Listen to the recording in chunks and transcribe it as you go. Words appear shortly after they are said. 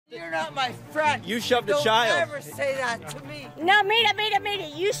You're not my friend. You shoved a Don't child. ever say that to me. No, Mita.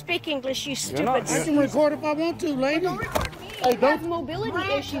 You speak English, you stupid. I can record if I want to, lady. Don't record me. Hey, You have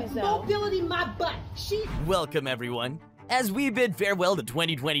mobility issues, though. Mobility, my butt. Welcome, everyone. As we bid farewell to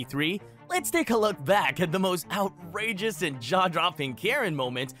 2023, let's take a look back at the most outrageous and jaw-dropping Karen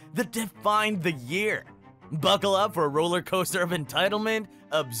moments that defined the year. Buckle up for a roller coaster of entitlement,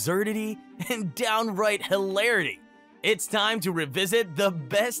 absurdity, and downright hilarity. It's time to revisit the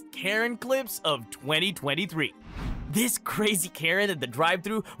best Karen clips of 2023. This crazy Karen at the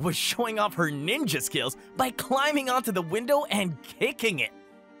drive-thru was showing off her ninja skills by climbing onto the window and kicking it.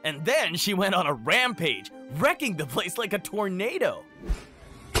 And then she went on a rampage, wrecking the place like a tornado.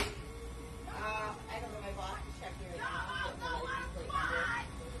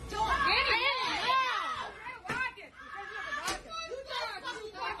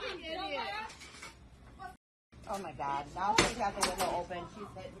 Oh my God! Now she's got the window open. She's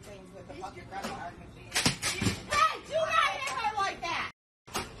hitting things with the fucking credit card machine. Hey, do not hit her like that!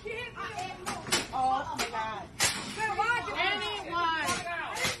 She hit me. Oh my God! Anyone. I didn't mean to. I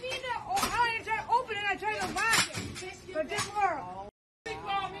tried to open it. I tried to lock it, but it didn't work.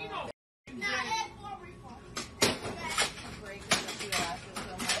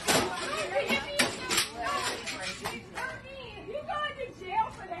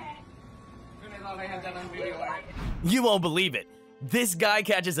 You won't believe it. This guy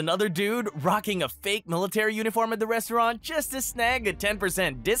catches another dude rocking a fake military uniform at the restaurant just to snag a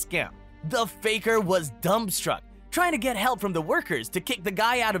 10% discount. The faker was dumbstruck, trying to get help from the workers to kick the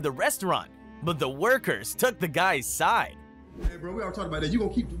guy out of the restaurant. But the workers took the guy's side. Hey, bro, we all talked about that. You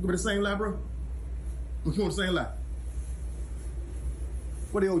gonna keep with the same lie, bro? You want the same lie?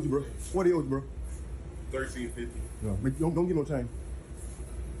 What they owed you, bro? What they owed you, bro? $13.50. No, don't get no change.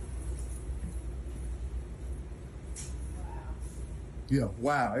 Yeah,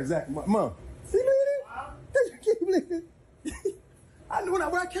 wow, exactly. Mom, see, lady? I knew when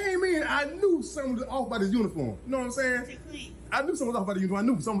I came in, I knew something was off by this uniform. You know what I'm saying? I knew something was off by the uniform. I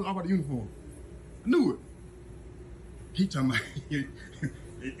knew something was off by the uniform. I knew it. He talking about it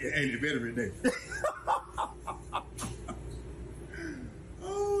ain't a veteran day.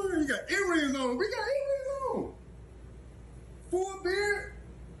 Oh, you got earrings on. We got earrings on. Full beard,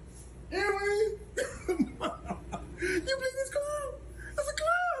 earrings. You believe this clown? That's a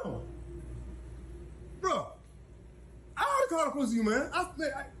clown. Bro, I ought to call the police on you, man.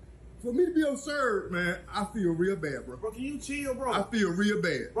 For me to be absurd, man, I feel real bad, bro. Bro, can you chill, bro? I feel real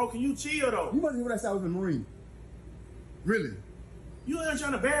bad. Bro, can you chill, though? You must hear what I said I was in the Marine. Really? You ain't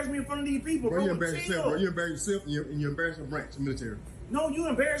trying to embarrass me in front of these people, bro. You embarrass yourself, bro. You embarrass yourself and you embarrass your branch, the military. No, you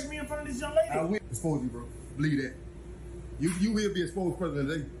embarrass me in front of this young lady. I will expose you, bro. Believe that. You will be exposed President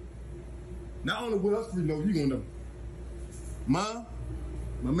of the day. Not only with us three know, you gonna know. Mom,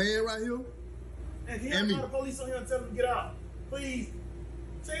 my man right here, and can you call the police on him and tell him to get out? Please.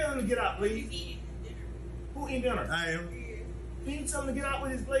 Tell him to get out, please. Who eating dinner? I am. Can you tell him to get out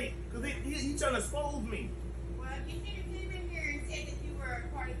with his plate? Because he trying to expose me. Well, you should have came in here and said that you were a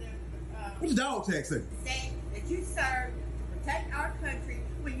part of the... What's the dog tag say? Say that you served to protect our country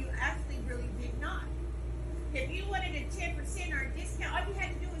when you actually really did not. If you wanted a 10% or a discount, all you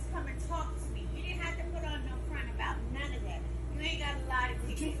had to do was come and talk to me. You didn't have to put on no front about none of that. You ain't got a lot of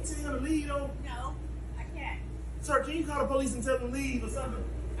tickets. Can you tell him to leave, though? No, I can't. Sir, can you call the police and tell them to leave or something?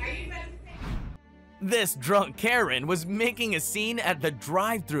 Are you ready? This drunk Karen was making a scene at the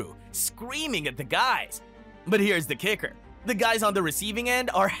drive-thru, screaming at the guys. But here's the kicker. The guys on the receiving end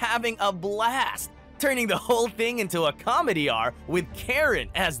are having a blast, turning the whole thing into a comedy R with Karen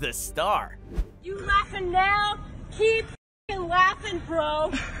as the star. You laughing now? Keep f***ing laughing,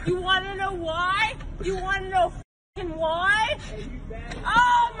 bro. You want to know why? You want to know f***ing why?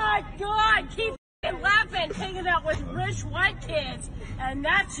 Oh my God! Keep f***ing laughing, hanging out with rich white kids, and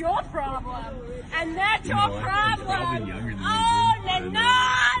that's your problem. And that's your problem. Oh, no, f***ing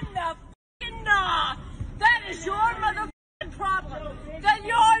nah. That is your motherfucking problem. Then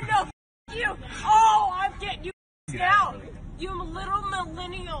you're no you. Oh, I'm getting you now. You little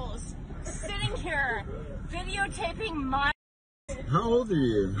millennials sitting here videotaping my. How old are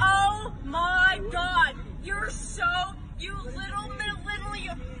you? Oh my God. You're so, you little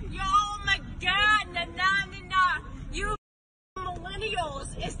millennial. Oh my God. Nah. You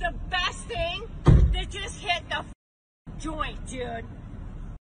millennials is the best thing that just hit the joint, dude.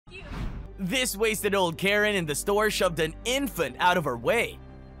 You. This wasted old Karen in the store shoved an infant out of her way.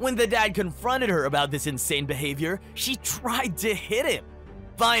 When the dad confronted her about this insane behavior, she tried to hit him.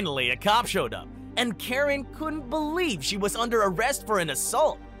 Finally, a cop showed up, and Karen couldn't believe she was under arrest for an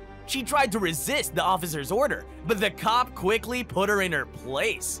assault. She tried to resist the officer's order, but the cop quickly put her in her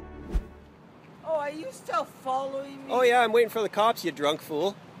place. Oh, are you still following me? Oh yeah, I'm waiting for the cops, you drunk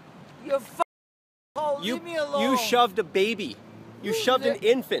fool. You leave me alone. You shoved a baby. You shoved an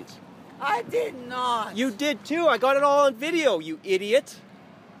infant. I did not. You did too. I got it all on video, you idiot.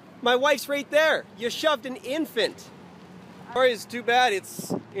 My wife's right there. You shoved an infant. Sorry, it's too bad.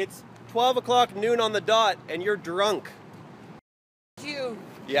 It's 12 o'clock noon on the dot and you're drunk. You.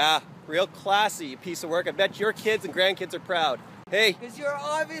 Yeah, real classy, you piece of work. I bet your kids and grandkids are proud. Hey. Because you're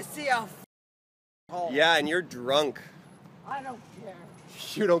obviously a hole. Yeah, and you're drunk. I don't care.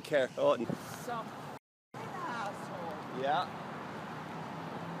 You don't care. Oh. Some asshole. Yeah.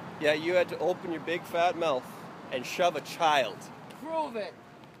 Yeah, you had to open your big fat mouth and shove a child. Prove it.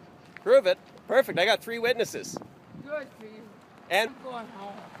 Prove it? Perfect. I got 3 witnesses. Good for you. And I'm going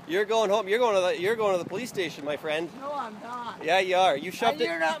home. you're going home. You're going to the police station, my friend. No, I'm not. Yeah, you are. You shoved And it.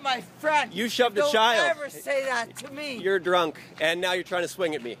 you're not my friend. You shoved a Don't child. ever say that to me. You're drunk, and now you're trying to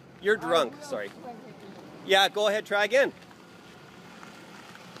swing at me. You're drunk. Sorry. Yeah, go ahead. Try again.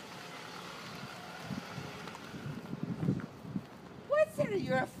 What's it of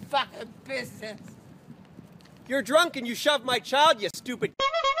your fucking business? You're drunk and you shoved my child, you stupid.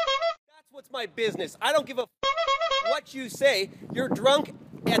 That's what's my business. I don't give a what you say. You're drunk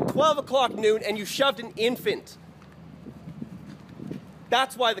at 12 o'clock noon and you shoved an infant.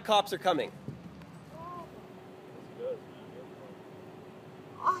 That's why the cops are coming.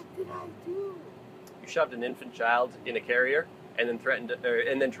 What did I do? You shoved an infant child in a carrier and then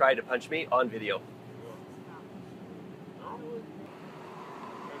and then tried to punch me on video.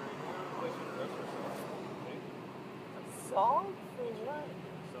 Assault for what?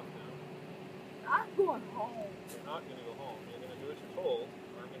 I'm going home. You're not going to go home. You're going to do what you're told,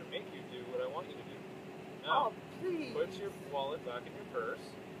 or I'm going to make you do what I want you to do. Now, Oh, please. put your wallet back in your purse.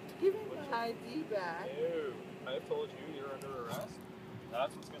 Give me my ID back. No, I've told you you're under arrest.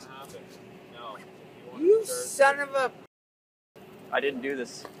 That's what's going to happen. Now, if you want You to start son of a... I didn't do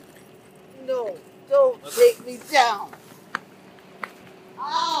this. No, don't take me down.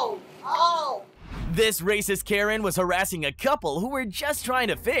 Ow! Ow! This racist Karen was harassing a couple who were just trying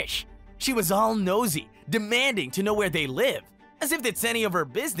to fish. She was all nosy, demanding to know where they live, as if it's any of her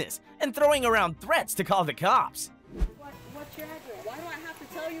business, and throwing around threats to call the cops. What's your address? Why do I have to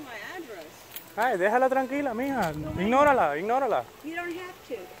tell you my address? Ay, déjala tranquila, mija. Ignórala, ignórala. You don't have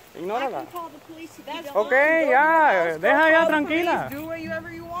to. Ignórala. I can call the police if you don't Okay, ya. Deja ya tranquila. Do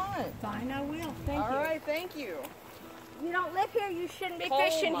whatever you want. Fine, I will. Thank you. All right, thank you. You don't live here, you shouldn't be Oh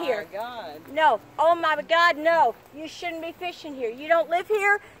fishing my here. God. No. Oh my God, no. You shouldn't be fishing here. You don't live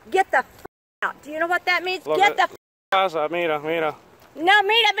here, get the f out. Do you know what that means? Lo Get que the f pasa, mira, mira. No,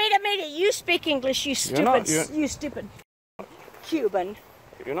 mira. You speak English, you stupid, you stupid Cuban.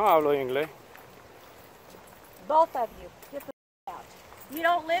 Yo no hablo inglés. Both of you, get the f out. You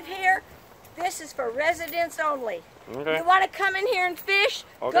don't live here. This is for residents only. Okay. You want to come in here and fish?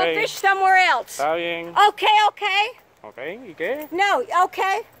 Okay. Go fish somewhere else. Está bien. Okay. Okay, ¿y qué? No,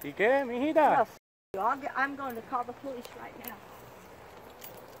 okay. ¿Y qué, mijita? Oh, f you. I'm going to call the police right now.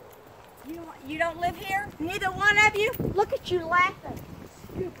 You don't live here? Neither one of you? Look at you laughing.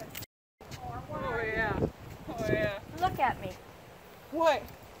 Stupid. Oh yeah. Oh yeah. Look at me. What?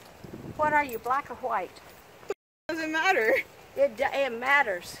 What are you, black or white? Doesn't matter. It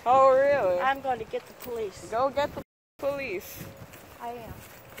matters. Oh really? I'm going to get the police. Go get the police. I am.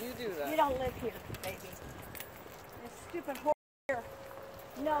 You do that. You don't live here, baby. This stupid whore here.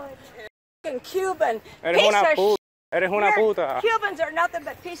 No, it's fucking Cuban. Eres Piece una of puta. Eres una You're- puta. Cubans are nothing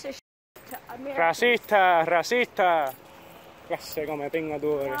but piece of to Americans. Racista, racista. Ya sé cómo me pinga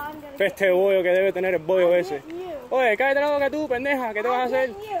tú eres. I'm gonna Este bollo que debe tener el bollo I'm ese. getting you. Oye, cállate la boca tú, pendeja. ¿Qué te vas a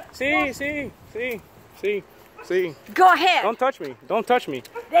hacer? getting you. Sí. Go ahead. Don't touch me. Don't touch me.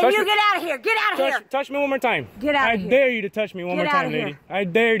 Then touch you me. get out of here. Get out of here. Touch me one more time. Get out I of here. dare you to touch me one Get more out time, of lady. here. I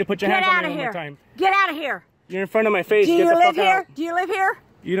dare you to put your Get hands on out me of one more here. time. Get out of here. You're in front of my face. Do Get you the live fuck here? out. Do you live here?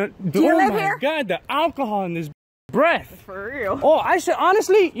 You don't. Do you oh live my here? God, the alcohol in this breath. For real. Oh, I should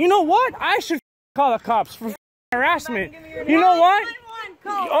honestly. You know what? I should call the cops for harassment. You know what?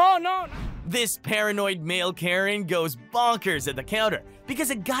 Oh no. This paranoid male Karen goes bonkers at the counter because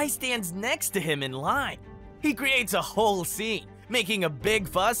a guy stands next to him in line. He creates a whole scene, making a big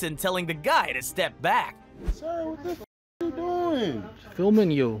fuss and telling the guy to step back. Sir, what the f are you doing?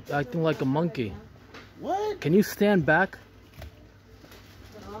 Filming you, acting like a monkey. What? Can you stand back?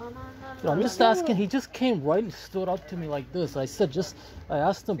 No, I'm just asking. He just came right and stood up to me like this. I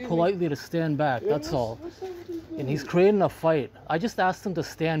asked him politely to stand back. That's all. And he's creating a fight. I just asked him to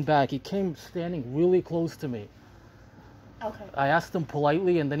stand back. He came standing really close to me. Okay. I asked him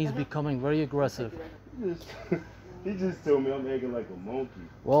politely, and then he's becoming very aggressive. He just told me I'm acting like a monkey.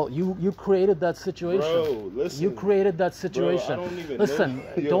 Well, you created that situation. Bro, listen. You created that situation. Bro, I don't even listen,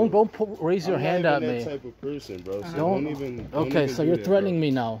 know. don't raise your hand at me. I'm not even that type of person, bro. So don't even. Okay, so you're threatening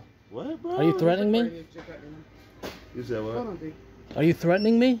me now. What, bro? Are you threatening me? You said what? Are you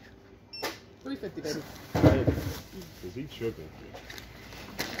threatening me? 350, baby. Is he tripping?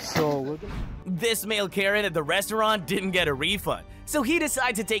 So we're gonna... This male Karen at the restaurant didn't get a refund, so he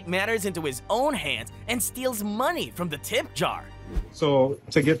decides to take matters into his own hands and steals money from the tip jar. So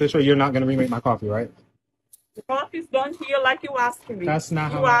to get this right, you're not gonna remake my coffee, right? The coffee's done here like you asking me. That's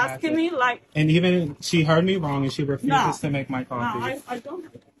not how you I asking asked me it. like. And even she heard me wrong and she refuses to make my coffee. No, I don't.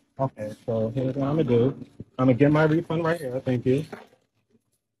 Okay, so here's what I'm gonna do. I'm gonna get my refund right here. Thank you.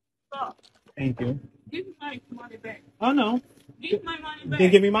 Stop. Thank you. Give me my money back. Oh no. Give my money back. Then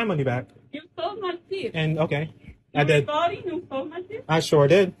give me my money back. You stole my tip. And okay, I did. Sorry, you stole my tip. I sure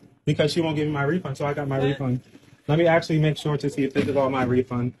did because she won't give me my refund, so I got my refund. Let me actually make sure to see if this is all my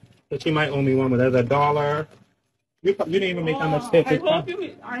refund. But she might owe me one, but there's $1. You didn't even make that mistake. I hope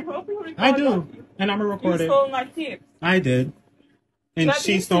you record. I do, and I'm gonna record You it. stole my tip. I did, and Let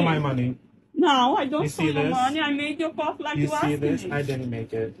she me stole see. my money. No, I don't You steal see your this? money. I made your coffee like You you see asking this? me. I didn't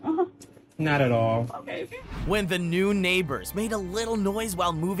make it. Not at all. Okay. When the new neighbors made a little noise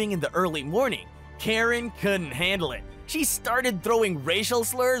while moving in the early morning, Karen couldn't handle it. She started throwing racial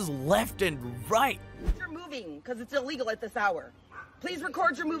slurs left and right. You're moving because it's illegal at this hour. Please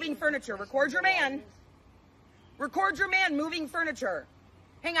record your moving furniture. Record your man. Record your man moving furniture.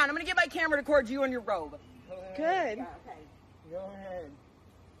 Hang on, I'm gonna get my camera to record you in your robe. Good. Okay. Go ahead.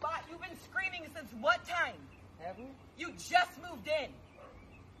 But you've been screaming since what time? Have we? You just moved in.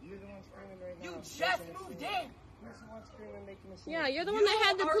 You're the one screaming right now. You just moved in. You're the one screaming, making a scene. Yeah, you're the one that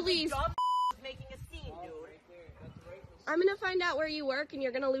had the police. Making a scene, dude. I'm gonna find out where you work, and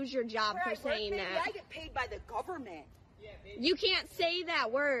you're gonna lose your job Where for I work, saying baby, that. I get paid by the government. You can't say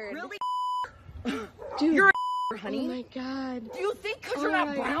that word. Really? Dude, You're a honey. Oh my god. Do you think because you're not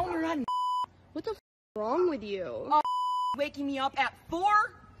my- brown, you're not What the wrong with you? Oh, waking me up at 4?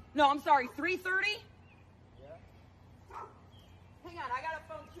 No, I'm sorry, 3:30? Hang on, I got a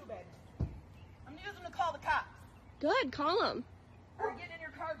phone too, babe. I'm using to call the cops. Good, call him. Are you getting in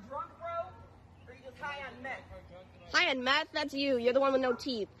your car drunk, bro? Or are you just high on meth? Hi, and Matt, that's you. You're the one with no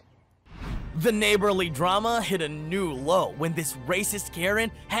teeth. The neighborly drama hit a new low when this racist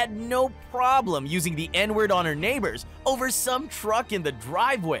Karen had no problem using the N-word on her neighbors over some truck in the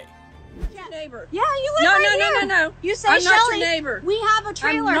driveway. Yeah, neighbor. Yeah, you live right here. No. You say, I'm not Shelly, your neighbor. we have a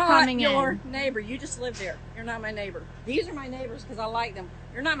trailer I'm not coming your in. neighbor. You just live there. You're not my neighbor. These are my neighbors because I like them.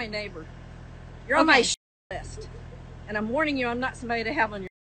 You're not my neighbor. You're on my list. And I'm warning you, I'm not somebody to have on your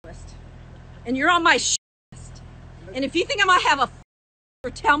list. And you're on my list. And if you think I'm going to have a or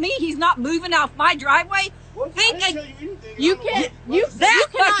tell me he's not moving off my driveway, you can't. You can't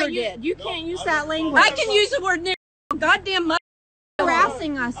use that language. I can use the word neighbor. Goddamn mother.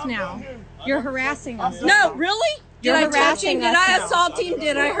 Harassing us now. You're harassing us. No, really? You're Did I touch harassing him? Did us I now. assault him?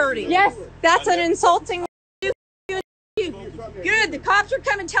 Did I hurt him? Yes, that's an insulting. Good. The cops are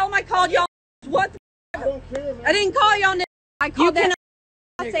coming. Tell them I called y'all. What? I didn't call y'all. I called You that.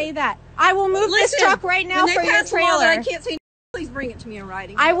 cannot say that. I will move this Listen, truck right now when for they your pass a law that trailer. I can't say. Please bring it to me in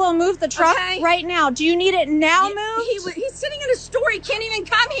writing. I will move the truck Okay? right now. Do you need it now moved? He's sitting in a store. He can't even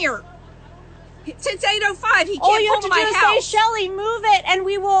come here. Since 8:05, he can't All you pull have to to do my is house. say, Shelly, move it, and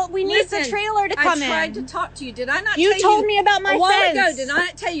we need Listen, the trailer to come I tried in. to talk to you. Did I not You tell you? told me about my a while ago, fence. did I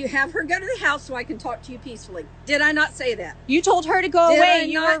not tell you, have her go to the house so I can talk to you peacefully? Did I not say that? You told her to go Did I away.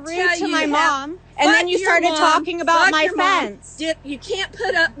 You were not rude tell to you my have- mom, and Fuck then you your started mom. talking about Fuck my your mom. fence. You can't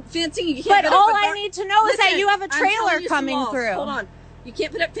put up fencing. You But can't put all up a I need to know is that Listen, you have a I'm telling trailer you some coming laws. through. Hold on. You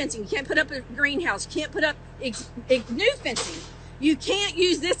can't put up fencing. You can't put up a greenhouse. You can't put up new fencing. You can't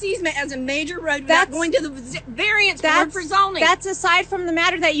use this easement as a major road without going to the variance board for zoning. That's aside from the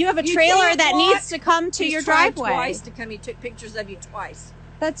matter that you have a You trailer can't that walk. needs to come to He's your tried driveway. Twice to come. He took pictures of you twice.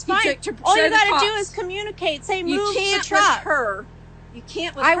 That's He fine. took to All show you the gotta do cops. is communicate. Say, You move can't the truck. with her. You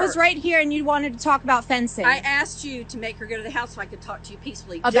can't with I her. was right here, and you wanted to talk about fencing. I asked you to make her go to the house so I could talk to you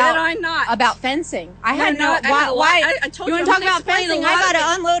peacefully. About, Did I not? About fencing. I No, had no, I had a lot- why? I told you you want to talk about fencing? I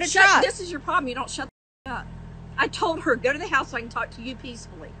gotta unload a truck. This is your problem. You don't shut the up. I told her, go to the house so I can talk to you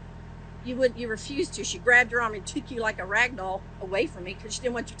peacefully. You refused to. She grabbed your arm and took you like a rag doll away from me because she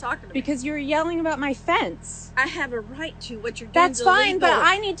didn't want you talking to me. Because you were yelling about my fence. I have a right to. What you're doing That's is fine, but illegal.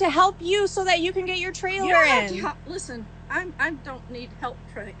 I need to help you so that you can get your trailer You don't have to in. help. Listen, I don't need help.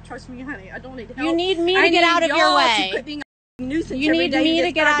 Trust me, honey. I don't need help. You need me to I get need out of your y'all way. To quit being a nuisance You every need day me in to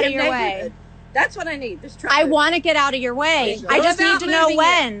this get out of goddamn your way. neighborhood. That's what I need. This trucker. I want to get out of your way. I just need to know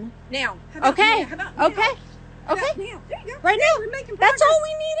when. Now. How about Okay. now? How about now? Okay. How about Okay. now? There you go. Right now. We're making That's progress. all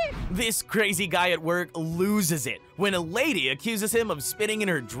we needed. This crazy guy at work loses it when a lady accuses him of spitting in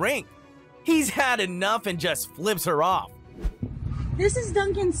her drink. He's had enough and just flips her off. This is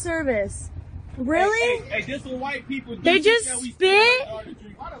Dunkin' service. Really? Hey, this what white people do. They just spit?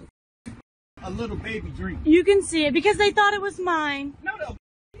 A little baby drink. You can see it because they thought it was mine. No,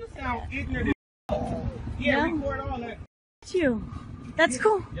 you sound ignorant. Yeah, record all that. You. That's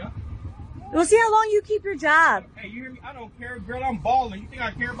cool. Yeah. We'll see how long you keep your job. Hey, you hear me? I don't care, girl. I'm balling. You think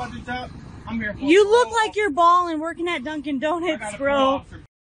I care about this job? I'm here for You look like you're balling working at Dunkin' Donuts, bro.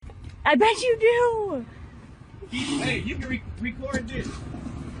 I bet you do. Hey, you can record this.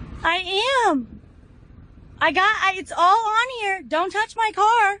 I am. It's all on here. Don't touch my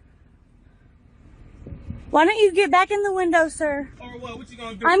car. Why don't you get back in the window, sir? Or what? What you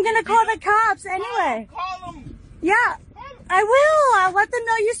gonna do? I'm gonna call the cops anyway. Call them. Yeah, I will. I'll let them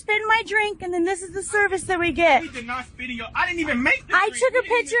know you spit in my drink, and then this is the service that we get. We did not spit in your. I didn't even make the I drink. took a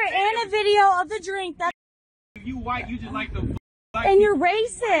picture and a video of the drink. That's You white, you just like the black and you're people.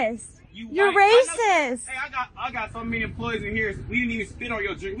 racist. You're white. racist. Hey, I got so many employees in here. We didn't even spit on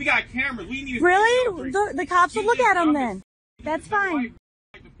your drink. We got cameras. We didn't even spit on Really? your drink. The cops will look at them then. That's fine.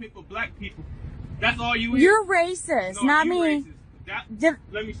 Like the pickle black people. That's all you is. You're racist, No, not you me. racist.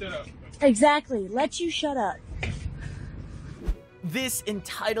 Let me shut up. Exactly. Let you shut up. This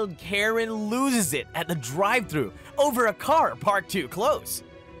entitled Karen loses it at the drive-thru over a car parked too close.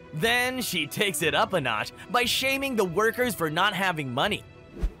 Then she takes it up a notch by shaming the workers for not having money.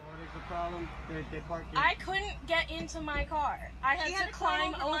 I couldn't get into my car. I had to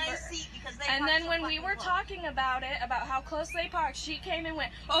climb over. And then when we were talking about it, about how close they parked, she came and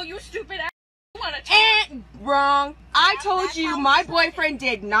went, "Oh, you stupid ass. You want to talk?" Wrong. I told you my boyfriend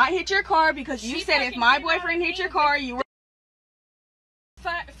did not hit your car because you She said if fucking my came out boyfriend of hit me your car, you were.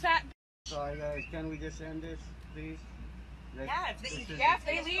 Fat. Sorry guys, can we just end this, please? Yeah, if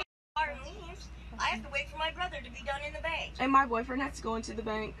they leave, car and leaves, I have to wait for my brother to be done in the bank. And my boyfriend has to go into the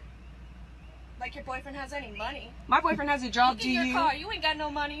bank. Like your boyfriend has any money. My boyfriend has a job. Look at your car. You ain't got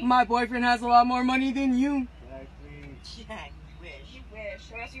no money. My boyfriend has a lot more money than you. Jack, you wish. You wish,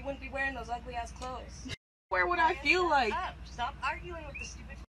 or else you wouldn't be wearing those ugly ass clothes. Where would I feel like? Stop arguing with the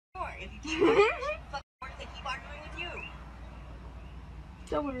stupid door. If you keep arguing with the fucking door, they keep arguing with you.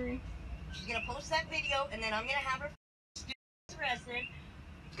 Don't worry. She's gonna post that video, and then I'm gonna have her arrested.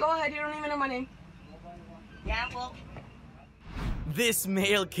 Go ahead. You don't even know my name. Yeah, well. This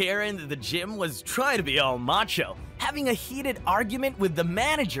male Karen at the gym was trying to be all macho, having a heated argument with the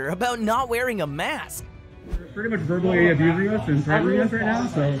manager about not wearing a mask. You're pretty much verbally abusing us and threatening us right now,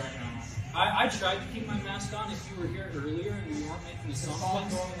 so... I tried to keep my mask on if you were here earlier and you weren't making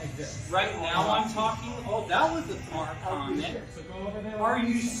assumptions. Right now I'm talking. Oh, that was a smart comment. Are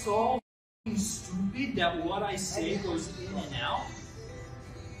you so stupid that what I say goes in and out?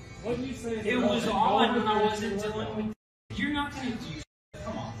 What did you say? It was on when I wasn't dealing with. You're not gonna do.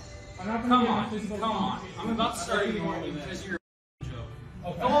 Come on. Come on. I'm about to start ignoring you because you're a joke.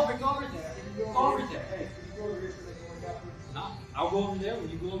 Okay. Go over there. Go over there. No, I'll go over there when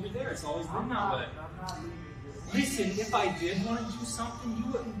you go over there. It's always been that way. Listen, if I did want to do something, you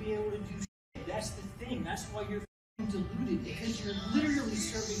wouldn't be able to do shit. That's the thing. That's why you're deluded, because you're literally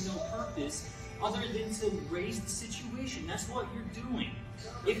serving no purpose other than to raise the situation. That's what you're doing.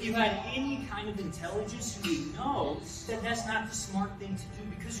 If you had any kind of intelligence, you would know that that's not the smart thing to do,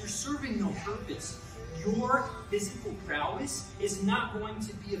 because you're serving no purpose. Your physical prowess is not going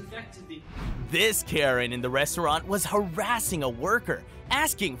to be effective. This Karen in the restaurant was harassing a worker,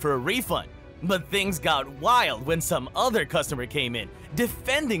 asking for a refund. But things got wild when some other customer came in,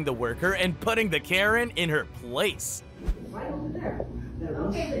 defending the worker and putting the Karen in her place. Right over there.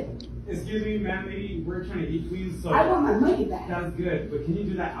 Okay. Excuse me, ma'am, maybe we're trying to eat, please. So I want my money back. That's good, but can you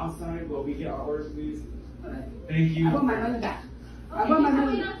do that outside while we get our orders, please? Thank you. I want my money back. Okay, I want my you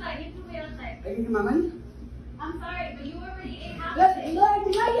money. wait outside. You have to wait outside. Are you getting my money? I'm sorry, but you already ate half Let of it.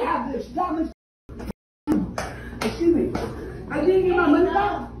 me have this. That much. Excuse me. I didn't get my money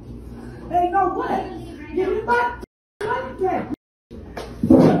back. Hey, no what? Give me my money back.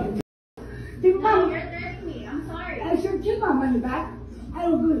 Give me my No, money. you're threatening me. I'm sorry. I should give my money back. I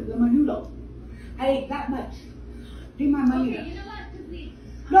don't do it with my noodle. I ate that much. Give my money Okay, back. you know what? Just leave.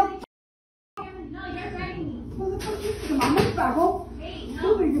 No. No, you're threatening me. Motherfucker, you get my money back, oh? Hey, You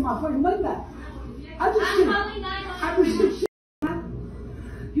no. better get my fucking money back. I'm calling 911. I just shit.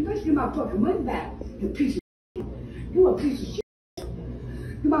 You better get my fucking money back, you piece of shit. You a piece of shit.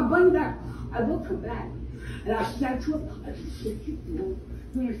 Get my money back. I will come back. And I'll snatch you up. I just shit you.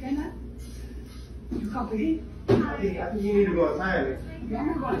 You understand that? You come to here? I think you need to go outside.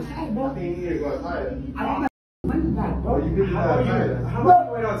 I'm going outside, bro. I think you need to go outside. I don't have money back, bro. You can go outside. How about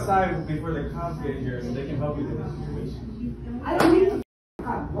you wait outside before the cops get here so they can help you with the situation? I don't need the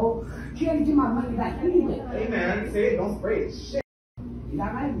cop, bro. She had to get my money back anyway. Hey man, say it, don't spray it. Shit. Is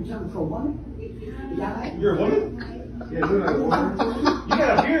that right? You trying to throw a woman? Is that right? You're a woman? Yeah, you're like a woman. You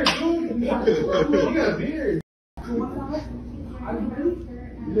got a beard, dude. You got a beard. Are you ready?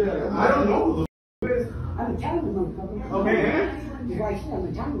 Yeah, I don't know. I'm Italian, motherfucker. Okay, man. Your wife said I'm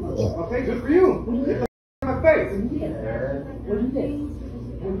Italian, motherfucker. Okay, good for you. Get the my face. What you did? What you did?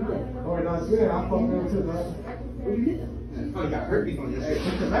 What you did? Oh, that's good. I'm fucking up too, man. What you did? Oh, you got herpes on your face.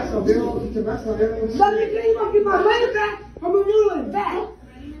 That's no deal. That's no deal. Son, you gonna get my money back? I'm gonna do it back.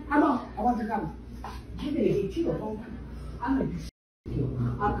 I want to come. Give me a kilo, bro. I'm gonna do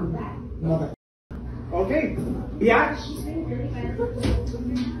you. I'll come back. No. Okay. Yeah.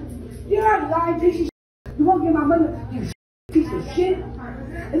 You're a lying piece of shit. You won't get my money, you piece of shit.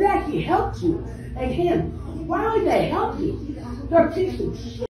 It actually helped you. And him. Why would they help you? They're a piece of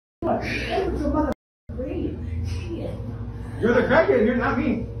shit. It's a mother shit. You're the crackhead. You're not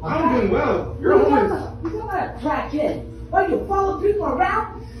me. I'm doing well. You're homeless. You're not a crackhead. Why you follow people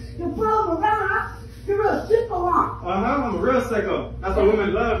around? You follow them around, huh? You're real simple, huh? I'm a real psycho. That's why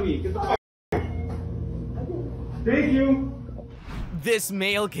women love me. Get the fuck. Thank you. This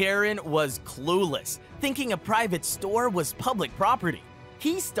male Karen was clueless, thinking a private store was public property.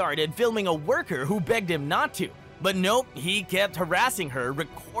 He started filming a worker who begged him not to, but nope, he kept harassing her,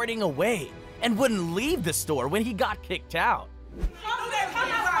 recording away, and wouldn't leave the store when he got kicked out.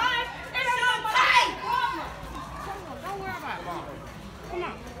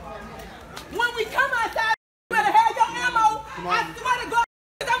 When we come outside, you better have your ammo. I swear to God,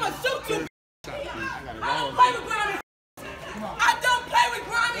 I'm gonna shoot you. I don't play with grimy. I don't play with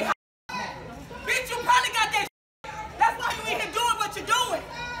grimy. Bitch, you probably got that. That's why you in here doing what you're doing.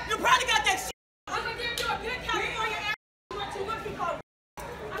 You probably got that shit. I'm gonna give you a good California ass. What you looking for?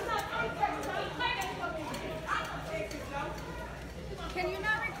 I'm not Can you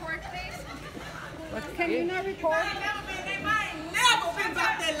not record, please? Can you not record? I ain't never been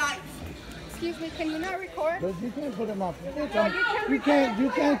about that life. Excuse me, can you not record? But you can't put it in my phone. You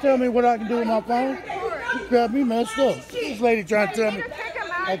can't tell me what I can do with my phone. You got me messed up. This lady trying to tell me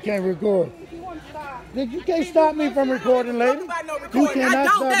I can't record. You can't stop me from recording, lady. You cannot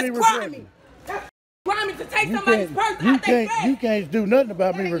stop me recording. Grimy to take somebody's purse. You can't do nothing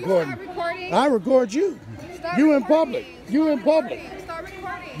about me recording. I record you. You in public. You in public.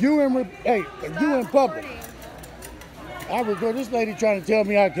 You in public. I record. This lady trying to tell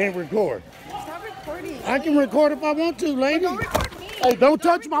me I can't record. Stop recording. I can record if I want to, lady. Don't record me. Hey, don't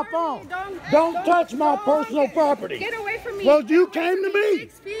touch my phone. Don't touch my personal property. Get away from me. Well, you came to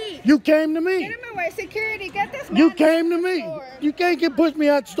me. You came to me. Get him away. Security, get this man. You came to me. You can't push me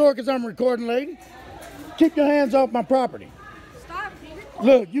out the store because I'm recording, lady. Keep your hands off my property. Stop.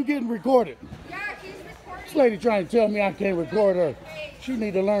 Look, you getting recorded. Yeah, he's recording. This lady trying to tell me I can't record her. She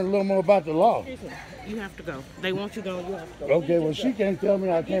need to learn a little more about the law. You have to go. They want you gone. You have to go. Okay, well, she can't tell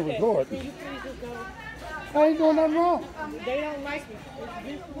me I can't record. Can you please just go? I ain't doing nothing wrong. They don't like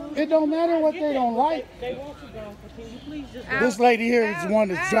me. It don't matter what they don't like. They want you gone. Can you please just go? This lady here is the one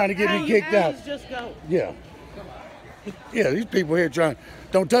that's trying to get me kicked out. Please just go. Yeah. Yeah, these people here trying,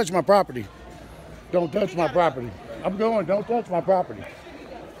 don't touch my property. Don't touch my property. I'm going, don't touch my property.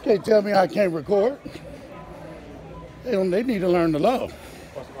 Can't tell me I can't record. They need to learn the law.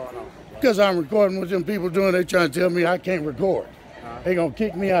 What's going on? Because I'm recording what them people doing, they trying to tell me I can't record. They gonna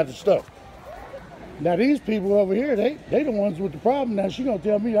kick me out of stuff. Now these people over here, they the ones with the problem. Now she gonna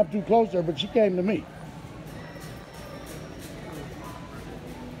tell me I'm too close to her, but she came to me.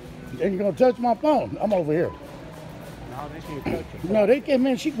 And you gonna touch my phone? I'm over here. No, they can't touch it. No, they came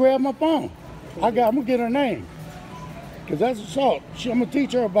in, she grabbed my phone. I'm gonna get her name. Because that's assault. I'm gonna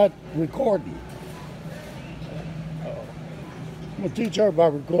teach her about recording. I'm gonna teach her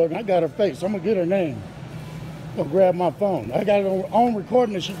about recording. I got her face. I'm gonna get her name. I'm gonna grab my phone. I got it on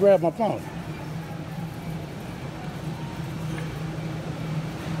recording and she grabbed my phone.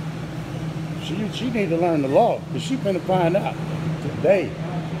 She need to learn the law because she finna find out today.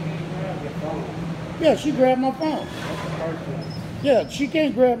 Yeah, she grabbed my phone. Yeah, she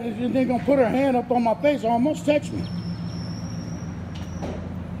can't grab it and then gonna put her hand up on my face, almost touch me.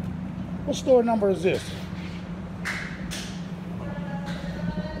 What store number is this?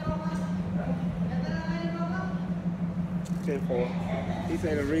 He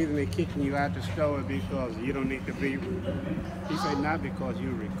said the reason they're kicking you out the store is because you don't need to be. He said not because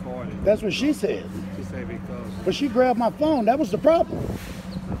you're recording. That's what she said. She said because. But she grabbed my phone. That was the problem.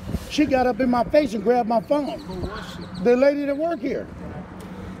 She got up in my face and grabbed my phone. The lady that worked here.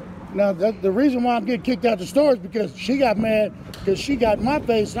 Now, the reason why I'm getting kicked out the store is because she got mad because she got in my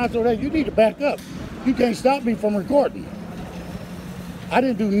face, and I told her, you need to back up. You can't stop me from recording. I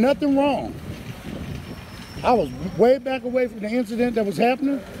didn't do nothing wrong. I was way back away from the incident that was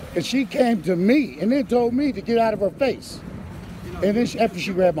happening, and she came to me and then told me to get out of her face. And then after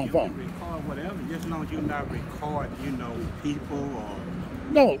she grabbed my phone. Record whatever, just as long as you're not recording, you know, people or...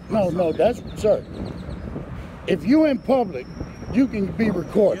 No, that's, sir. If you're in public, you can be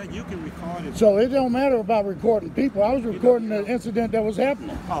recorded. Yeah, you can record it. So it don't matter about recording people. I was recording the incident that was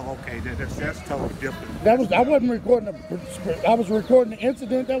happening. Oh, okay, that's totally different. I wasn't recording I was recording the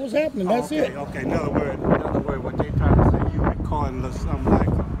incident that was happening. That's it. Okay, in other words, what they trying to say, you recording something like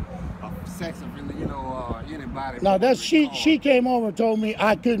a sex offender, you know, anybody. No, that's she came over and told me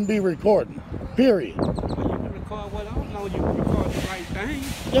I couldn't be recording. Period. Well, you can record what I don't know, you can record the right thing.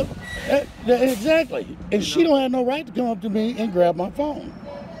 Yep, exactly. And she don't have no right to come up to me and grab my phone.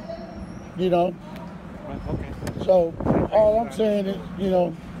 You know? Okay. So all I'm saying is, you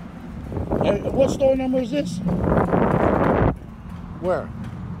know, what store number is this? Where?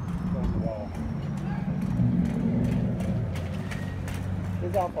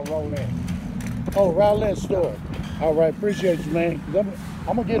 It's off of Rowlett. Oh, Rowlett store. All right, appreciate you, man.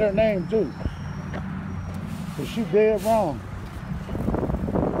 I'm gonna get her name too. Cause she dead wrong.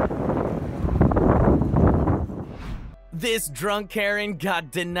 This drunk Karen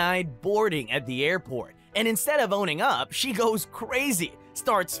got denied boarding at the airport, and instead of owning up, she goes crazy,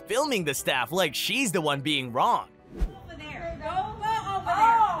 starts filming the staff like she's the one being wrong. Over there. Go over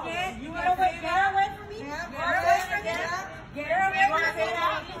there. You get away from me. Get away from me. Get away from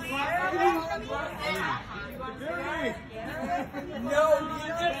me. No, you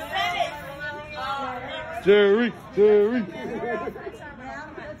just said it. Jerry. Say it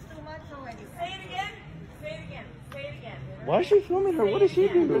again. Say it again. Say it again. Why is she filming her? What did she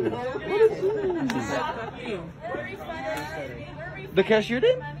do? What did she do? The cashier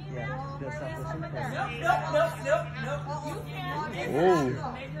did? Nope. Oh.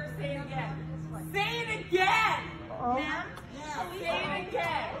 Make her say it again. Say it again. Ma'am. Say it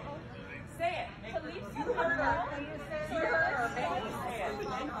again. Say it. Police, you heard her. You heard her. Make her say it. Make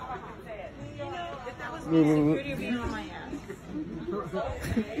her say it. You know, if that was me, security would be on my ass.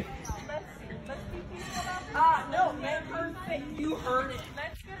 Okay. Let's be peaceful about this. No, make her say you heard it.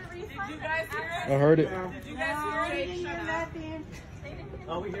 Let's get a refund. Did you guys hear it? I heard it. Did you guys hear it? Shut up.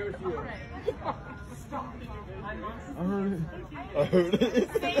 Oh, we hear it too. Stop. I heard it.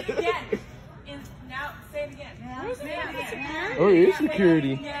 Say it again. Now, say it again. Say it again. Oh, it is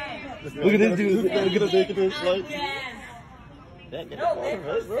security. Look at this dude. Look at this light. No, make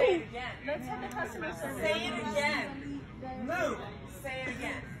her say it again. Let's have the customer service. Say it again. Move. Say it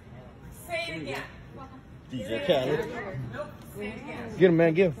again. Say it again. DJ Khaled. Nope. Say it again. Get him,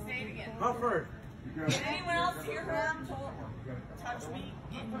 man. Get him. Say it again. Did anyone else hear her touch me?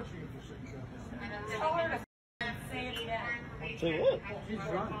 Tell her to say it again. Say what?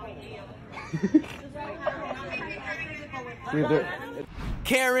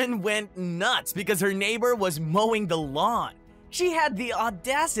 Karen went nuts because her neighbor was mowing the lawn. She had the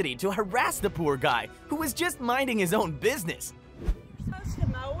audacity to harass the poor guy who was just minding his own business. You're supposed to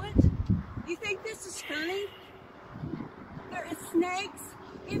mow it? You think this is funny? There is snakes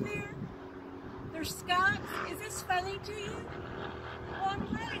in there. There's skunks. Is this funny to you? Well, I'm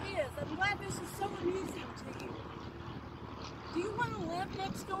glad it is. I'm glad this is so amusing to you. Do you want to live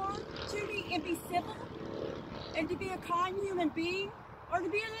next door to me and be civil? And to be a kind human being? Or to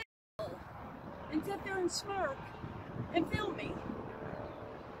be an asshole and sit there and smirk and film me?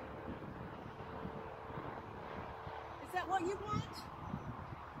 Is that what you want?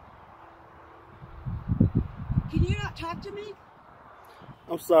 Can you not talk to me?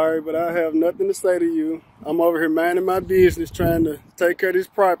 I'm sorry, but I have nothing to say to you. I'm over here minding my business, trying to take care of this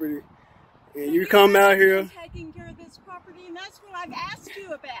property. And you come out here. Taking care of this property, and that's what I've asked you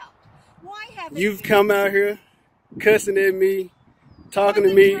about. Why haven't You've come out here cussing at me, talking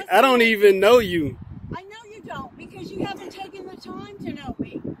to me. I don't even know you. I know you don't, because you haven't taken the time to know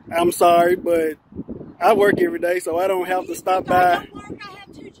me. I'm sorry, but I work every day, so I don't have to stop by. I don't work, I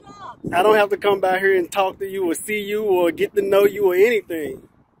have 2 jobs. I don't have to come by here and talk to you or see you or get to know you or anything.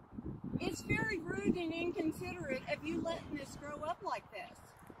 It's very rude and inconsiderate of you letting this grow up like this.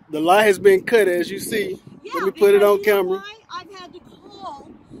 The lie has been cut, as you see. Yeah, let me put it on because you know camera. why? I've had to call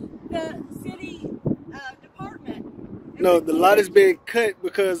the city department. No, the lot has been cut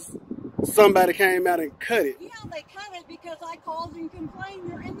because somebody came out and cut it. Yeah, they cut it because I called and complained.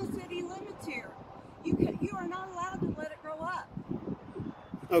 You're in the city limits here. You are not allowed to let it grow up.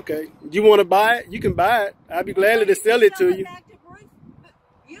 Okay. You want to buy it? You can buy it. I'd be glad to sell it to you.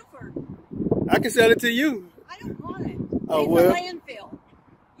 I can sell it to you. I don't want it. Oh, It's well. a landfill.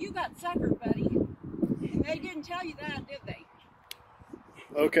 You got suckered, buddy. And they didn't tell you that, did they?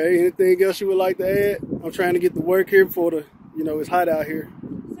 Okay. Anything else you would like to add? I'm trying to get to work here before the, you know, it's hot out here.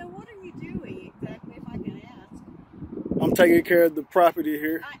 So what are you doing exactly, if I can ask? I'm taking care of the property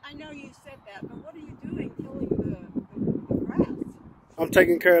here. I know you said that, but what are you doing killing the grass? I'm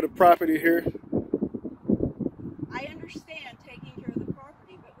taking care of the property here. I understand taking care of the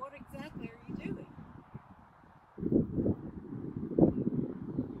property, but what exactly are you doing?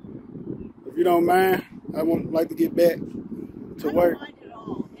 If you don't mind, I would like to get back to work. I don't mind at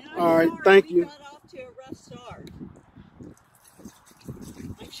all. And I'm All right, sorry thank we you. got off to a rough start.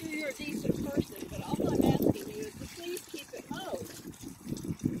 I'm sure you're a decent person, but all I'm asking you is to please keep it mowed.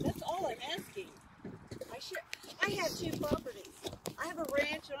 That's all I'm asking. I have 2 properties. I have a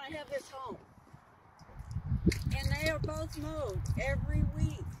ranch and I have this home. And they are both mowed every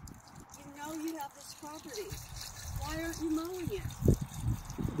week. You know you have this property. Why aren't you mowing it?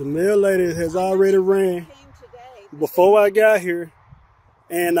 The mail lady has already ran before I got here,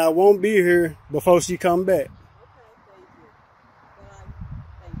 and I won't be here before she come back.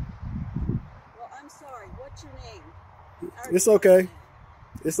 Well, I'm sorry. What's your name? It's okay.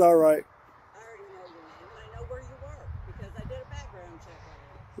 It's all right. I already know your name, and I know where you work because I did a background check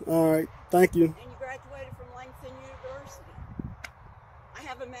on you. All right. Thank you. And you graduated from Langston University. I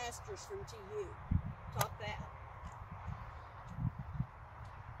have a master's from TU. Top that.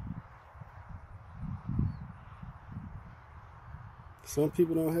 Some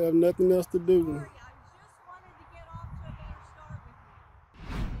people don't have nothing else to do.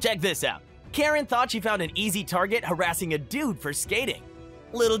 Check this out. Karen thought she found an easy target harassing a dude for skating.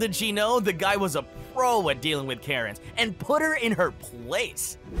 Little did she know the guy was a pro at dealing with Karens and put her in her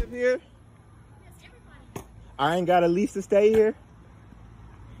place. Live here? I ain't got a lease to stay here.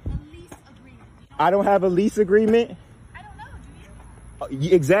 I don't have a lease agreement. I don't know, do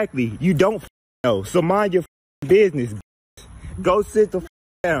you? Exactly. You don't know. So mind your business. Go sit the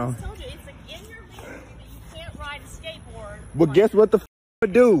down. I told you, it's like in your lease agreement you can't ride a skateboard. Well, guess what the I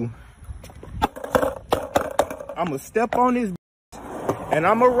do? I'ma step on this and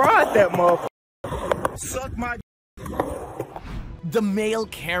I'ma ride that motherfucker. Suck my. The male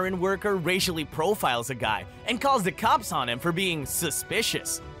Karen worker racially profiles a guy and calls the cops on him for being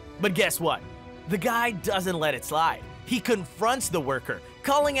suspicious. But guess what? The guy doesn't let it slide. He confronts the worker,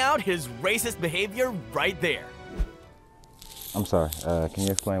 calling out his racist behavior right there. I'm sorry, can you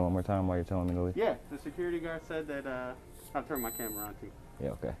explain one more time why you're telling me to leave? Yeah, the security guard said that, I'll turn my camera on too. Yeah,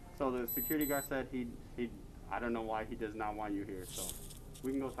 okay. So the security guard said I don't know why he does not want you here, so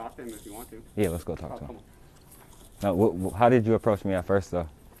we can go talk to him if you want to. Yeah, let's go talk to him. Come on. Now, how did you approach me at first, though?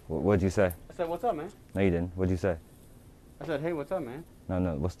 What'd you say? I said, what's up, man? No, you didn't. What'd you say? I said, hey, what's up, man? No,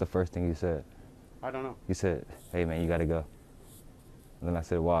 what's the first thing you said? I don't know. You said, hey, man, you gotta go. And then I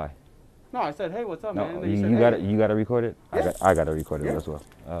said, why? No, I said, hey, what's up, man? No, And then said, you gotta record it? Yeah. I gotta record it Yeah. as well.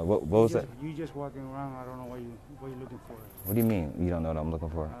 What was that? You just walking around. I don't know what you're looking for. What do you mean you don't know what I'm looking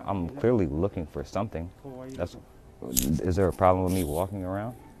for? I'm clearly looking for something. Is there a problem with me walking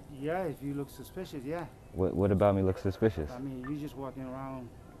around? Yeah, if you look suspicious, yeah. What about me looks suspicious? I mean, you just walking around.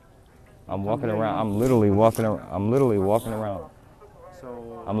 I'm walking around. I'm literally walking around.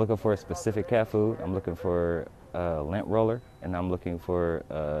 So I'm looking for a specific cat food. I'm looking for a lint roller, and I'm looking for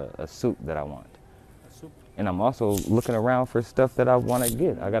a soup that I want. A soup? And I'm also looking around for stuff that I want to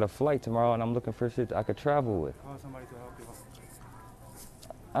get. I got a flight tomorrow, and I'm looking for shit I could travel with. call somebody to help you.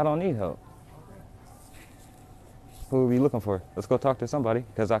 I don't need help. Who are you looking for? Let's go talk to somebody,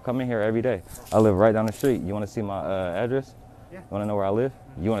 because I come in here every day. I live right down the street. You want to see my address? Yeah. You want to know where I live?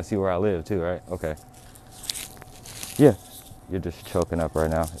 You want to see where I live too, right? Okay. Yeah. You're just choking up right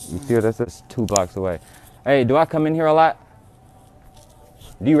now. You see this? It's 2 blocks away. Hey, do I come in here a lot?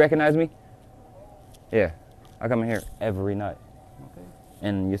 Do you recognize me? Yeah. I come in here every night. Okay.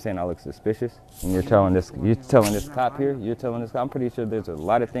 And you're saying I look suspicious? And you're telling this cop here, I'm pretty sure there's a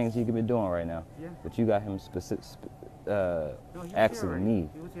lot of things he could be doing right now. Yeah. But you got him asking me.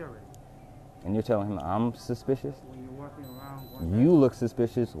 He was here already. And you're telling him I'm suspicious? When you're walking around. You look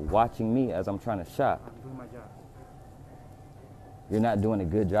suspicious watching me as I'm trying to shop. I'm doing my job. You're not doing a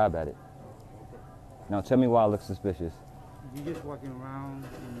good job at it. Now tell me why I look suspicious. You're just walking around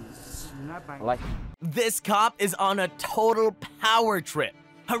and you're not buying. Like This cop is on a total power trip,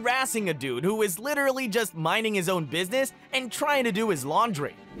 harassing a dude who is literally just minding his own business and trying to do his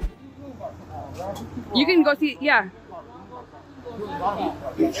laundry. You can go see, yeah. I know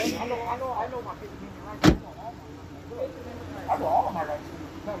my kids. I know all my rights.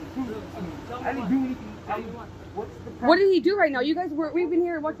 I didn't do anything. What did he do right now? You guys we've been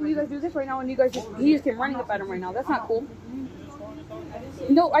here watching you guys do this right now, and you guys he just came running up at him right now. That's not cool.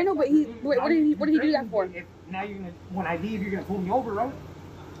 No, I know, but what did he do that for? Now you're gonna, when I leave, you're gonna pull me over, right?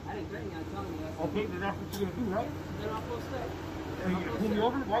 I didn't threaten you, I'm telling you. Okay, then that's what you're gonna do, right? Then I'll post that. Are you gonna pull me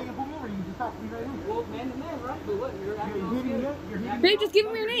over? Why are you gonna pull me over? You just talk to me right now. Well, man to man, right? But what? You're acting all scared. Babe, just give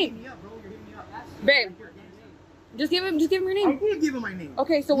him your name. Babe, just give him your name. I did give him my name.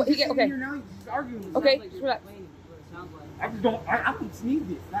 Okay, so what? Okay. Okay, just relax. I just don't. I don't sneeze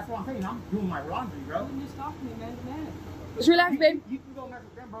this. That's what I'm saying. I'm doing my laundry, bro. You just talk to me, man to man. Just relax, babe. You can go mess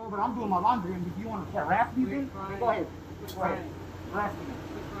with them, bro. But I'm doing my laundry, and if you want to harass me, then go ahead. Go ahead. Harass me.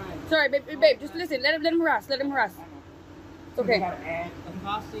 Sorry, babe. Just listen. Let him harass. Let him harass. It's okay.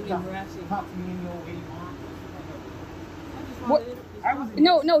 Accosting and harassing. What?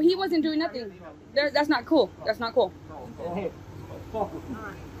 No, he wasn't doing nothing. That's not cool. That's not cool. Go ahead. Go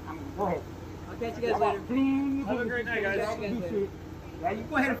ahead. I'll catch you guys later. Have a great night, guys. Yeah, you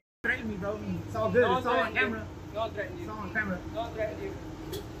go ahead and threaten me, bro. It's all good. It's all on camera. Don't threaten you. It's all on camera. Don't threaten you.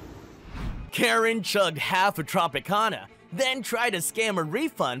 Karen chugged half a Tropicana, then tried to scam a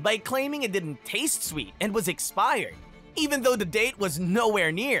refund by claiming it didn't taste sweet and was expired, even though the date was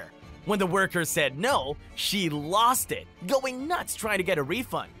nowhere near. When the worker said no, she lost it, going nuts trying to get a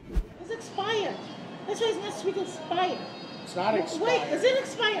refund. It's expired. That's why it's not sweet, expired. It's not expired. Wait, is it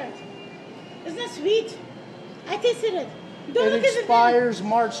expired? It's not sweet. I tasted it. Don't It look at expires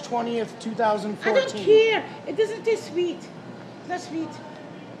March 20th, 2014. I don't care. It doesn't taste sweet. It's not sweet.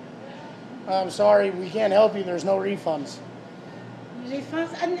 I'm sorry, we can't help you. There's no refunds.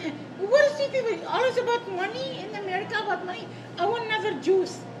 Refunds? And what is it? Always about money in America, about money. I want another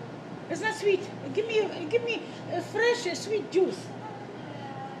juice. It's not sweet. Give me a fresh, sweet juice.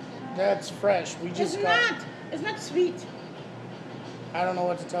 That's fresh. We just It's got not. It's not sweet. I don't know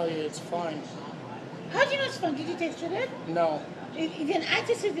what to tell you. It's fine. How do you know it's fun? Did you taste it? No. Even I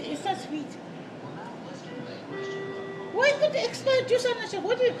tasted it. It's not sweet. Why put the expired juice on the shelf?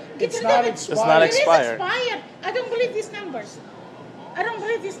 What do you get It's rid not of it? expired. It's not expired. It is expired. I don't believe these numbers. I don't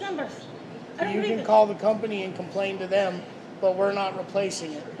believe these numbers. I don't You believe can it. call the company and complain to them, but we're not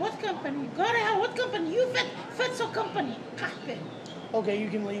replacing it. What company? God, what company? You Fetso company. Okay, you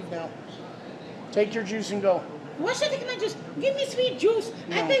can leave now. Take your juice and go. Why should I take my juice? Give me sweet juice.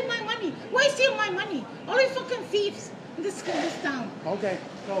 I No. pay my money. Why steal my money? All you fucking thieves in this town. Okay,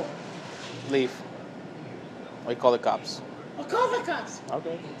 go. Leave. Or you call the cops. Or call the cops.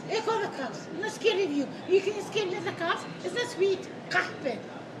 Okay. Yeah, call the cops. I'm not scared of you. You can scare me the cops. It's not sweet. Kahpe.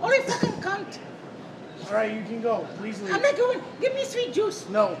 All you fucking cunt. All right, you can go. Please leave. I'm not going. Give me sweet juice.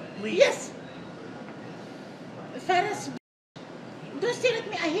 No, leave. Yes. Fattest. Don't stare at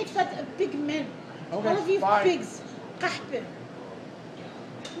me. I hate fat big men. Okay, All of you fine. pigs. Kahpe.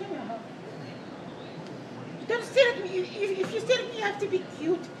 Don't stare at me. If you stare at me, you have to be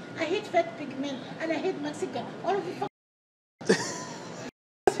cute. I hate fat big men and I hate Mexican. All of you fucking.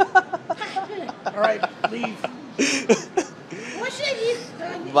 All right, leave. Why should I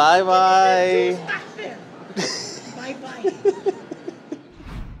leave? Bye-bye. Bye-bye.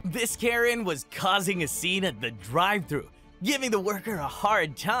 This Karen was causing a scene at the drive-thru, giving the worker a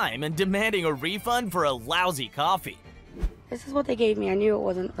hard time and demanding a refund for a lousy coffee. This is what they gave me. I knew it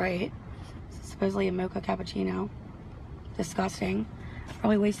wasn't right. This is supposedly a mocha cappuccino. Disgusting.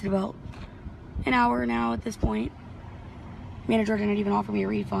 Probably wasted about an hour now at this point. Manager didn't even offer me a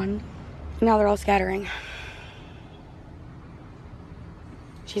refund. Now they're all scattering.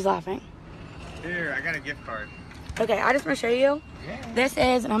 She's laughing. Here, I got a gift card. Okay, I just want to show you. Yeah. This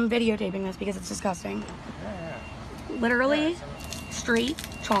is, and I'm videotaping this because it's disgusting. Literally, straight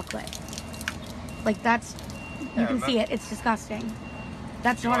chocolate. Like that's, you can see it. It's disgusting.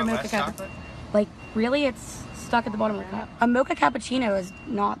 That's not a mocha cappuccino. Like really, it's stuck at the bottom of the cup. A mocha cappuccino is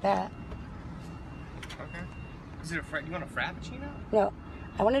not that. Okay. Is it you want a frappuccino? No,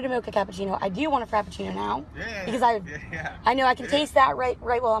 I wanted a mocha cappuccino. I do want a frappuccino now. Yeah. Because Yeah. I know I can taste that right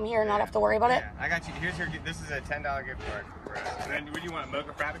while I'm here and not have to worry about it. I got you. Here's your. This is a $10 gift card for us. And then, would you want a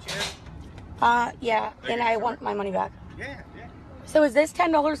mocha frappuccino? Yeah, and I want my money back. Yeah. So is this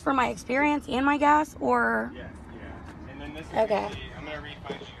 $10 for my experience and my gas, or? Yeah. And then this is Okay. I'm gonna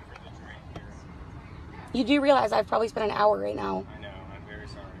refund you for the drink here. You do realize I've probably spent an hour right now. I know. I'm very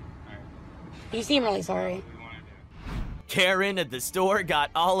sorry. You seem really sorry. Karen at the store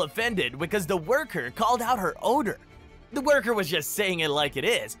got all offended because the worker called out her odor. The worker was just saying it like it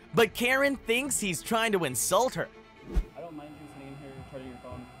is, but Karen thinks he's trying to insult her. I don't mind you sitting in here charging your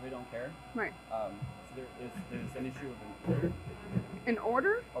phone. We don't care. Right. So there's an issue with an odor. An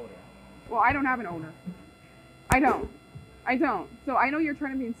order? Odor. Well, I don't have an owner. I don't. I don't. So I know you're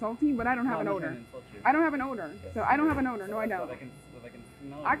trying to be insulting, but I don't have an odor. I don't have an odor. So I don't have an odor. No, I don't.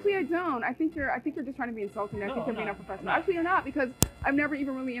 Actually, I don't. I think you're just trying to be insulting. I think you're being unprofessional. Actually, you're not, because I've never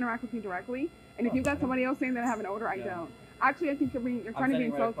even really interacted with you directly. And if you've got somebody else saying that I have an odor, I don't. Actually, I think you're trying to be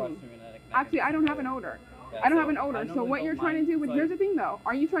insulting. Actually, I don't have an odor. I don't have an odor. So what you're trying to do, but here's the thing though.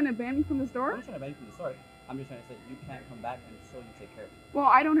 Are you trying to ban me from the store? I'm not trying to ban you from the store. I'm just trying to say you can't come back until you take care of it. Well,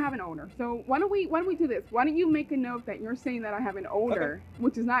 I don't have an odor. So why don't we do this? Why don't you make a note that you're saying that I have an odor,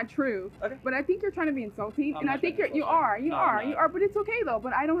 which is not true. Okay. But I think you're trying to be insulting, and I think you are, but it's okay though.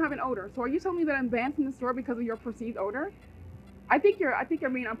 But I don't have an odor. So are you telling me that I'm banned from the store because of your perceived odor? I think you're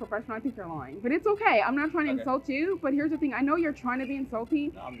being unprofessional. I think you're lying. But it's okay. I'm not trying to insult you. But here's the thing. I know you're trying to be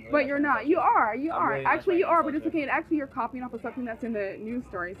insulting, but you're not. You are. Really actually, you are. But it's okay. Actually, you're copying off of something that's in the news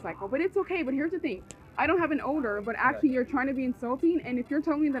story cycle. But it's okay. But here's the thing. I don't have an odor, but actually you're trying to be insulting. And if you're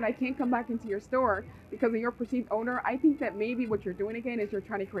telling me that I can't come back into your store because of your perceived odor, I think that maybe what you're doing again is you're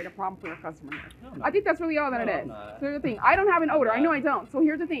trying to create a problem for your customer. I think that's really all that it is. So here's the thing. I don't have an odor. I know I don't. So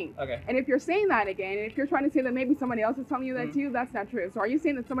here's the thing. Okay. And if you're saying that again, and if you're trying to say that maybe somebody else is telling you that too, that's not true. So are you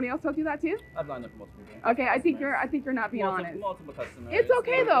saying that somebody else told you that too? I've lined up multiple people. Okay, I think you're not being honest. Multiple customers. It's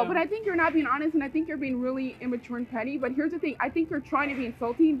okay though, but I think you're not being honest, and I think you're being really immature and petty. But here's the thing. I think you're trying to be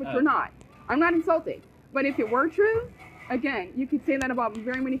insulting, but you're not. I'm not insulting. But if it were true, again, you could say that about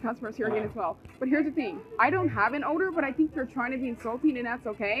very many customers here again as well. But here's the thing. I don't have an odor, but I think you're trying to be insulting, and that's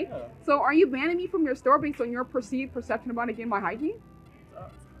okay. So are you banning me from your store based on your perceived perception about, again, my hygiene?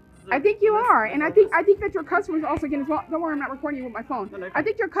 I think you are, and I think that your customers also, again, as well. Don't worry, I'm not recording you with my phone. I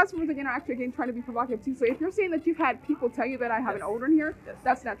think your customers, again, are actually, again, trying to be provocative too. So if you're saying that you've had people tell you that I have an odor in here,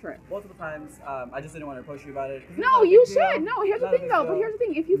 that's not true. Multiple times. I just didn't want to approach you about it. No, you should. No, here's the thing though. But here's the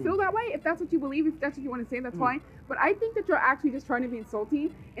thing. If you feel that way, if that's what you believe, if that's what you want to say, that's fine. But I think that you're actually just trying to be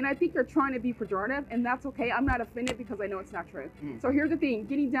insulting, and I think you're trying to be pejorative, and that's okay. I'm not offended because I know it's not true. So here's the thing.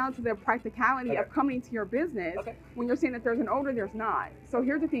 Getting down to the practicality of coming into your business, when you're saying that there's an odor, there's not. So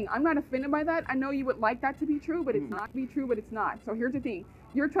here's the thing. I'm not offended by that. I know you would like that to be true, but it's not to be true, but it's not. So here's the thing.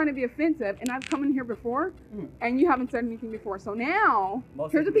 You're trying to be offensive, and I've come in here before, and you haven't said anything before. So now,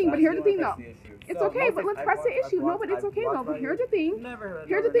 here's the thing. But here's the thing, though. It's okay, but let's press the issue. No, but it's okay though. But here's the thing.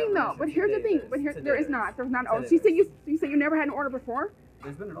 Here's the thing, though. But here's the thing. But here, there is not. There's not. Oh, you say you never had an order before.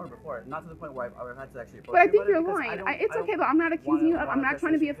 There's been an order before, not to the point where I've had to actually. But I think you're lying. It's okay though. I'm not accusing you. I'm not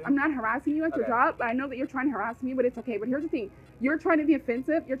trying to be. I'm not harassing you at your job. But I know that you're trying to harass me. But it's okay. But here's the thing. You're trying to be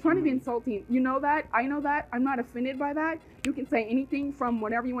offensive. You're trying to be insulting. You know that. I know that. I'm not offended by that. You can say anything from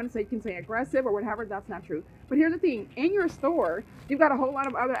whatever you want to say. You can say aggressive or whatever. That's not true. But here's the thing. In your store, you've got a whole lot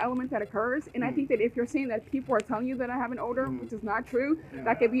of other elements that occurs. And I think that if you're saying that people are telling you that I have an odor, which is not true,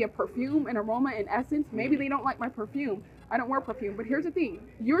 that could be a perfume, an aroma, an essence. Maybe they don't like my perfume. I don't wear perfume. But here's the thing.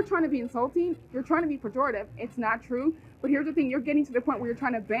 You're trying to be insulting. You're trying to be pejorative. It's not true. But here's the thing. You're getting to the point where you're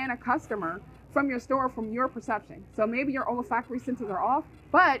trying to ban a customer from your store from your perception. So maybe your olfactory senses are off,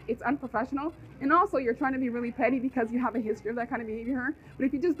 but it's unprofessional. And also you're trying to be really petty because you have a history of that kind of behavior. But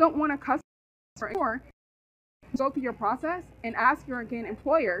if you just don't want a customer or go through your process and ask your, again,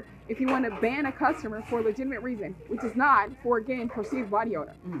 employer if you want to ban a customer for a legitimate reason, which is not for, again, perceived body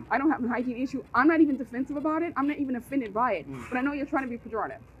odor. I don't have a hygiene issue. I'm not even defensive about it. I'm not even offended by it. But I know you're trying to be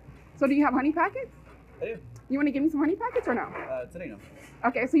pejorative. So do you have honey packets? I do. You want to give me some honey packets or no? Today no.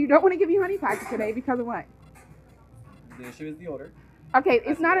 Okay, so you don't want to give me honey packets today because of what? The issue is the odor. Okay,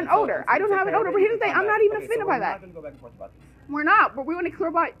 it's not an odor. I don't have an odor, but here's the thing. I'm not even offended by that. We're not going to go back and forth about this. We're not, but we want to clear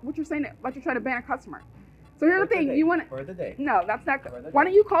about what you're saying, like you're trying to ban a customer. So here's the thing. You want to... For the day. No, that's not... Why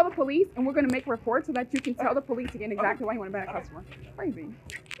don't you call the police, and we're going to make a report so that you can tell the police again exactly why you want to ban a customer. Crazy.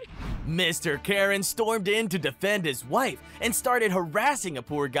 Mr. Karen stormed in to defend his wife and started harassing a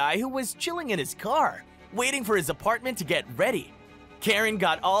poor guy who was chilling in his car, waiting for his apartment to get ready. Karen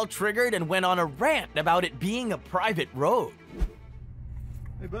got all triggered and went on a rant about it being a private road.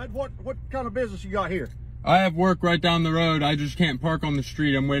 Hey bud, what kind of business you got here? I have work right down the road. I just can't park on the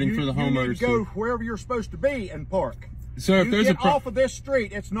street. I'm waiting for the homeowners to. You need to go wherever you're supposed to be and park. So if there's get off of this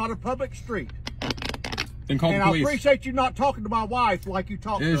street, it's not a public street. Then call the police. And I appreciate you not talking to my wife like you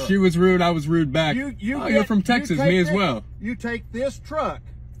talked to her. She was rude. I was rude back. You're from Texas, me as well. You take this truck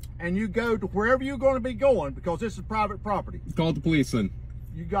and you go to wherever you're going to be going because this is private property. Call the police then.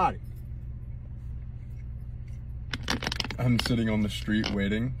 You got it. I'm sitting on the street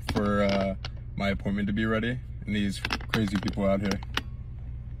waiting for my appointment to be ready, and these crazy people out here.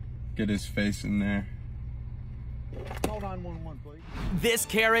 Get his face in there. Call 911, please. This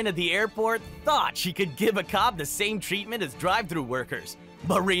Karen at the airport thought she could give a cop the same treatment as drive-thru workers.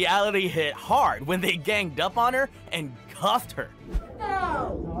 But reality hit hard when they ganged up on her and cuffed her.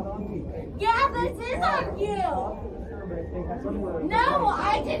 No. Yeah, this is on you. No,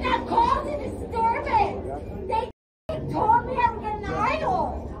 I did not cause a disturbance. They told me I'm an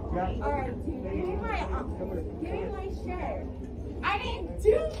idol. Alright, dude, give me my shirt. I didn't do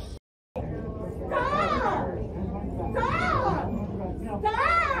shit. Stop! Stop!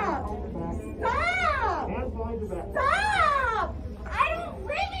 Stop! Stop! Stop! I don't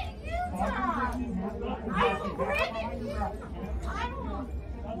live in Utah. I don't live in Utah. I don't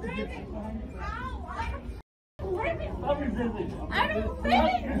live in I don't live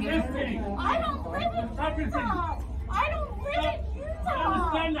in Utah. I don't live in Utah. I don't live in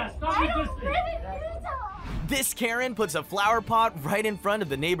Utah. I don't live in Utah. This Karen puts a flower pot right in front of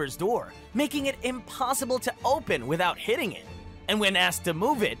the neighbor's door, making it impossible to open without hitting it. And when asked to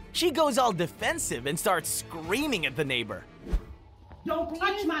move it, she goes all defensive and starts screaming at the neighbor. Don't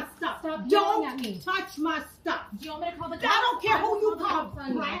touch my stuff. Stop Don't yelling at me. touch my stuff. Do you want me to call the cops? I don't care who you call,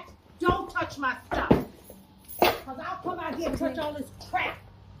 friend. brat. Don't touch my stuff. Because I'll come out here and touch all this crap.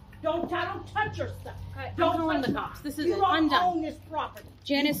 I don't touch your stuff. Don't calling touch the cops. This is you it. don't I'm done. own this property.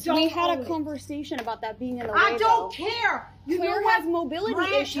 Janice, You we don't had own a it. conversation about that being in the way. I don't care. You Claire know what? has mobility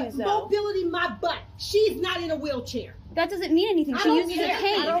Brad, issues, though. Mobility, my butt. She's not in a wheelchair. That doesn't mean anything. I She don't uses care. a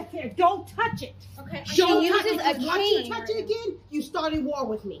cane. I don't care. Don't touch it. Okay. Don't She touch uses it. a Once you cane. touch it again, you start a war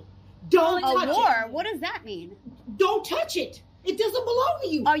with me. Don't touch A war? it. What does that mean? Don't touch it. It doesn't belong to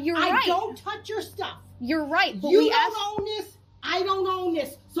you. Oh, you're right. I don't touch your stuff. You're right. But You we don't asked. own this. I don't own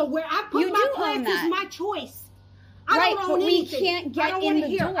this. So where I put You my do own plants that. is my choice. I Right, don't but own we anything. can't I get don't in wanna the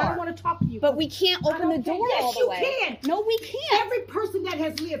hear. door. I don't want to talk to you. But we can't open the door yes, all the you way. can. No, we can't. Every person that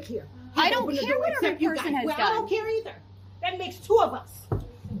has lived here. has I don't opened the care door what every except you person guys. has Well, done. I don't care either. That makes two of us.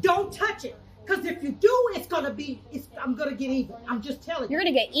 Don't touch it. Because if you do, I'm going to get even. I'm just telling you. You're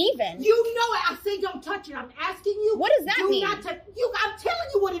going to get even? You know it. I say don't touch it. I'm asking you. What does that do mean? Not touch. I'm telling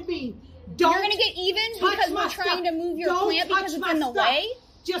you what it means. Don't You're going to get even touch because my we're trying stuff. to move your Don't plant touch because it's my in the stuff. way?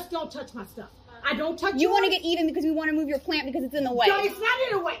 Just don't touch my stuff. I don't touch You want to yours. get even because we want to move your plant because it's in the way. No, it's not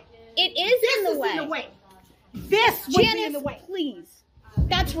in the way. It is This in the is way. in the way. This would be in the way. Please.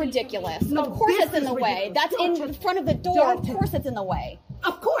 That's ridiculous. No, of course this it's in is the way. ridiculous. That's Don't in touch- front of the door. don't Of course it's in the way.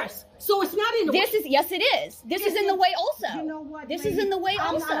 Of course. So it's not in the way. Yes, it is. This is in the way also. You know what? This lady? is in the way I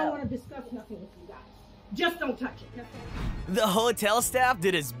also. don't want to discuss nothing with you guys. Just don't touch it. The hotel staff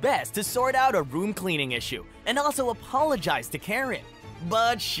did his best to sort out a room cleaning issue and also apologized to Karen.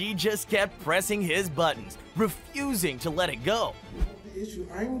 But she just kept pressing his buttons, refusing to let it go. The issue,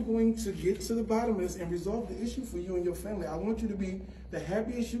 I'm going to get to the bottom of this and resolve the issue for you and your family. I want you to be the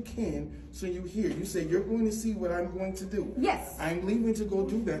happiest you can so you hear. You say you're going to see what I'm going to do. Yes. I'm leaving to go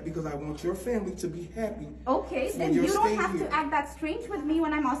do that because I want your family to be happy. Okay, for then your you don't stay have here. to act that strange with me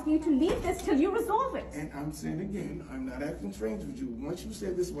when I'm asking you to leave this till you resolve it. And I'm saying again, I'm not acting strange with you. Once you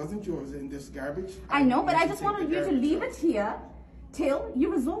said this wasn't yours and this garbage. I know, but I want just to take wanted the you to garbage leave out. it here till you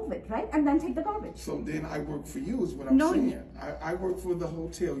resolve it, right? And then take the garbage. So then I work for you is what I'm No, saying. I work for the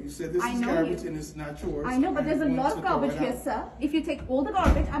hotel. You said this I is know garbage you. and it's not yours. I know, but there's a I'm lot going of to throw garbage it here, out. sir. If you take all the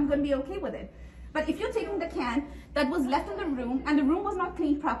garbage, I'm going to be okay with it. But if you're taking the can that was left in the room and the room was not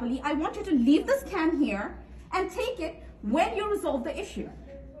cleaned properly, I want you to leave this can here and take it when you resolve the issue.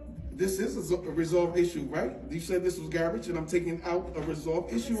 This is a resolved issue, right? You said this was garbage and I'm taking out a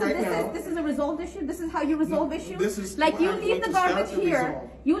resolved issue So right now. this is a resolved issue? This is how you resolve No, issues? this is like what you I'm leave going the to start garbage to here. resolve.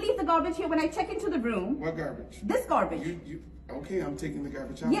 You leave the garbage here when I check into the room. What garbage? This garbage. Okay, I'm taking the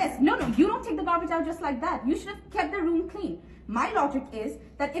garbage out. Yes, no, you don't take the garbage out just like that. You should have kept the room clean. My logic is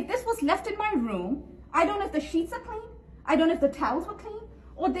that if this was left in my room, I don't know if the sheets are clean, I don't know if the towels were clean,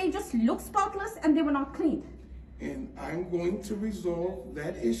 or they just look spotless and they were not cleaned. And I'm going to resolve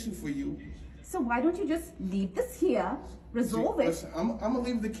that issue for you. So why don't you just leave this here, resolve it? Listen, I'm going to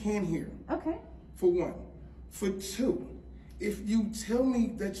leave the can here. Okay. For one. For two, if you tell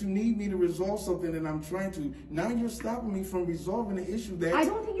me that you need me to resolve something and I'm trying to, now you're stopping me from resolving the issue that... I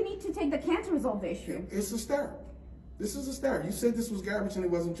don't think you need to take the can to resolve the issue. It's a start. This is a start. You said this was garbage and it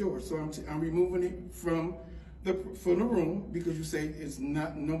wasn't yours, so I'm removing it from the room because you say it's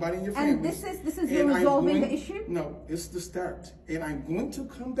not nobody in your family. And this is you resolving the issue? No, it's the start. And I'm going to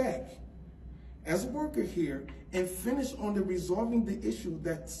come back as a worker here and finish on the resolving the issue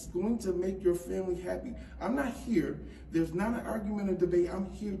that's going to make your family happy. I'm not here. There's not an argument or debate. I'm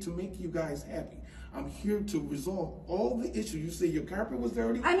here to make you guys happy. I'm here to resolve all the issues. You say your carpet was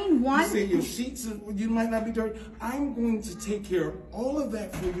dirty. I mean, one. You say your sheets, you might not be dirty. I'm going to take care of all of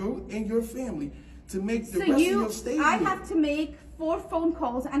that for you and your family to make the rest of your stay I here. have to make 4 phone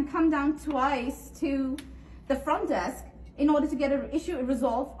calls and come down twice to the front desk in order to get an issue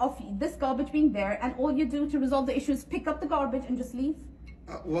resolved of this garbage being there, and all you do to resolve the issue is pick up the garbage and just leave?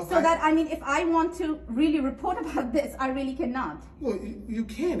 So that, I mean, if I want to really report about this, I really cannot. Well, you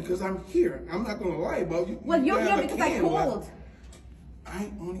can, because I'm here. I'm not going to lie about you. Well, you're here because I called.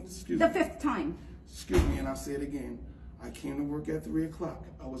 I only, excuse the me. 5th time. Excuse me, and I'll say it again. I came to work at 3 o'clock.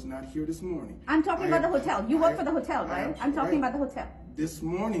 I was not here this morning. I'm talking about the hotel. You work for the hotel, right? I'm talking about the hotel. This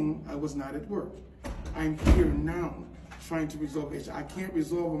morning, I was not at work. I'm here now trying to resolve the issue. I can't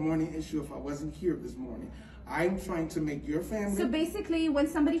resolve a morning issue if I wasn't here this morning. I'm trying to make your family... So basically, when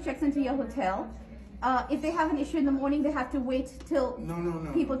somebody checks into your hotel, if they have an issue in the morning, they have to wait till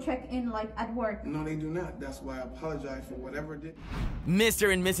people check in, like, at work. No, they do not. That's why I apologize for whatever I did.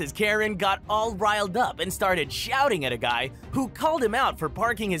 Mr. and Mrs. Karen got all riled up and started shouting at a guy who called him out for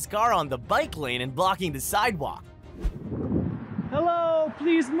parking his car on the bike lane and blocking the sidewalk. Hello,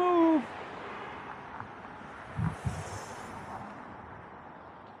 please move.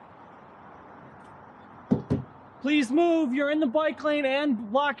 Please move. You're in the bike lane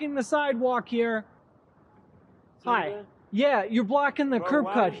and blocking the sidewalk here. Hi. Yeah, you're blocking the curb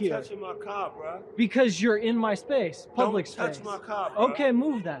cut here. Why are you touching my car, bro? Because you're in my space, public space. Don't touch my car, bro. Okay,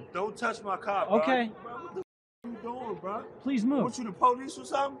 move then. Don't touch my car, bro. Okay. Bro, what the f are you doing, bro? Please move. Want you the police or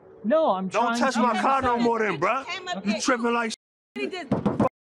something? No, I'm trying to... Don't touch my car no more then, bro. Okay. You tripping like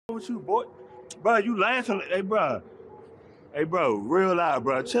with you, boy. Bro, you laughing. Hey, bro. Hey, bro, real loud,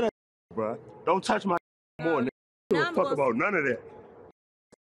 bro. Chill that, bro. Don't touch my more, nigga. Don't give a fuck about none of that.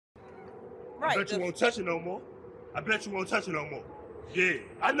 Right. I bet you won't touch it no more. I bet you won't touch it no more. Yeah,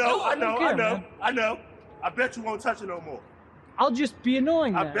 I know. I bet you won't touch it no more. I'll just be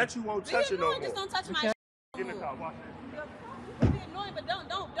annoying then. I bet you won't touch it no more. Just don't touch my Get in the car, watch that. Be annoying, but don't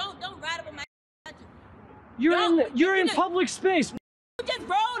ride up on my. You're in public space. You just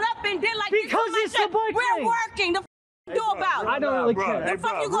rolled up and did like because it's the bike lane. We're working. The you do about it? I don't really care. The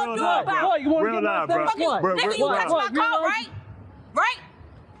fuck you gonna do about it? What, you want to get my thing? What? Nigga, you touch my car, right? Right?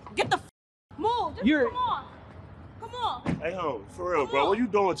 Get the move. Just come on. Come on. Hey, home, for real, bro. What you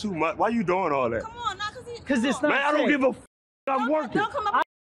doing too much? Why you doing all that? Come on, not because it's not. Man, I don't give a f. I'm working. Don't come up.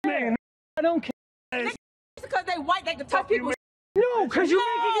 Man, I don't care. Because they white, they can touch people. No, because you're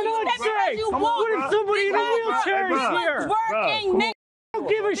making it unsafe. What if somebody in a wheelchair is here? Working, nigga. Don't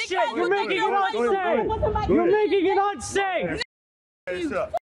give a shit. You're making it unsafe. You're making it unsafe. Ass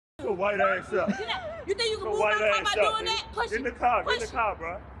up. Your white ass up. You think you can move my car by doing that? Push in the car. In the car,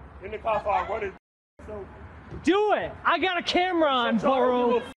 bro. In the car before I run it. Do it. I got a camera on,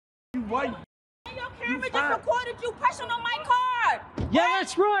 Burrow. You white. Your camera just recorded you pressing on my card. Yeah,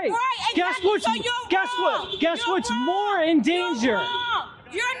 that's right. Right. Guess what's more in danger?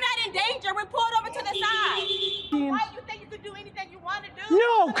 You're not in danger. We're pulled over to the side. Why you think you could do anything you want to do?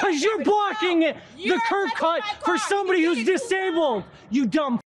 No, because you're blocking it, the curb cut for somebody who's disabled. You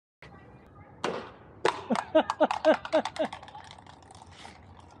dumb.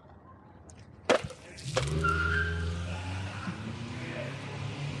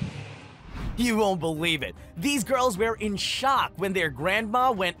 You won't believe it. These girls were in shock when their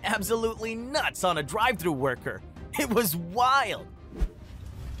grandma went absolutely nuts on a drive-thru worker. It was wild.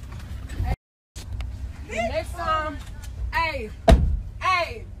 Next time, hey.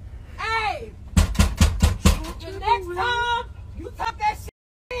 The next time you talk that shit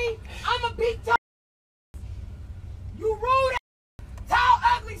to me, I'ma beat your you rude tall,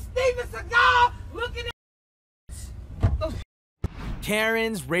 ugly Steven Seagal looking at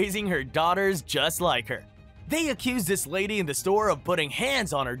Karen's raising her daughters just like her. They accused this lady in the store of putting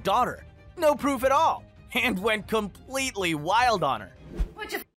hands on her daughter. No proof at all, and went completely wild on her.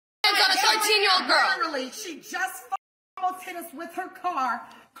 Put your hands on a 13-year-old girl. Literally, she just almost hit us with her car.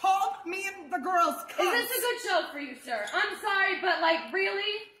 Called me and the girls. Is this a good show for you, sir? I'm sorry, but like,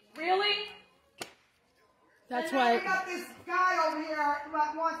 really? Really? That's why. We got this guy over here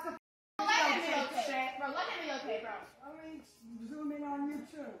that wants to. Let him be okay, bro. Let him be okay, bro. I mean, zoom in on you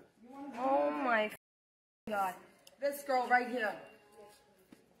too. Oh my God! This girl right here.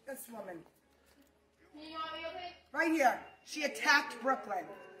 This woman. You want me okay? Right here. She attacked Brooklyn.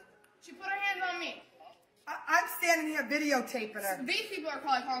 She put her hands on me. I'm standing here videotaping her. These people are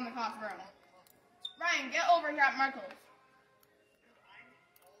probably calling the cops, bro. Ryan, get over here at Marco's.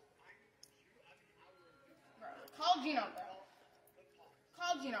 Bro, call Gino, bro.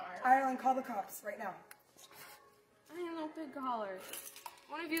 Call Gino, Ireland, call the cops right now. I ain't no pig caller.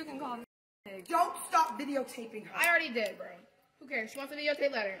 One of you can call me pig. Don't stop videotaping her. I already did, bro. Who cares? She wants to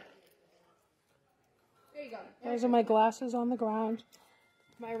videotape, let her. There you go. Those are my glasses on the ground.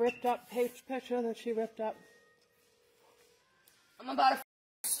 My ripped up picture that she ripped up. I'm about to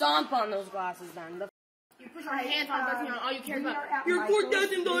stomp on those glasses then. You put your hands on the all you care about. Your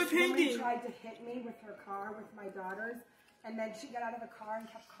 $4,000 painting. She tried to hit me with her car with my daughters. And then she got out of the car and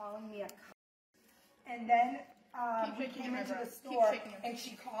kept calling me a cunt. And then we came into the store and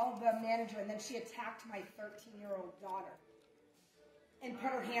she called the manager and then she attacked my 13-year-old daughter and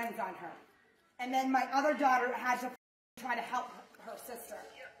put her hands on her. And then my other daughter had to try to help her sister.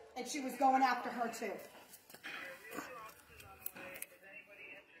 And she was going after her too.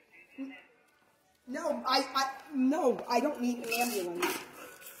 No, I don't need an ambulance.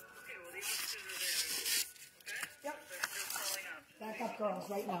 Yep. Back up, girls,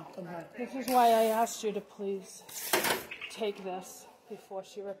 right now from her. This is why I asked you to please take this before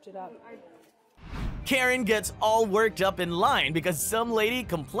she ripped it up. Karen gets all worked up in line because some lady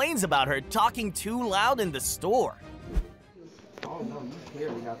complains about her talking too loud in the store. Oh no, you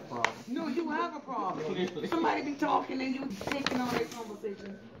clearly got a problem. No, you have a problem. Somebody be talking and you taking on their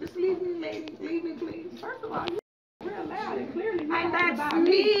conversation. Just leave me, lady. Leave me, please. First of all, you real loud and clearly. And that's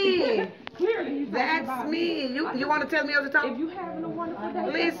me. Clearly, that's me. You want to tell me all the time? If you having a wonderful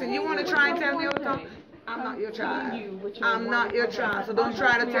day. Listen, you want to try and tell me all the time? I'm not your child. I'm not your child, so don't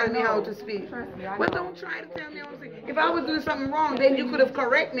try to tell me how to speak. But don't try to tell me how to speak. If I was doing something wrong, then you could have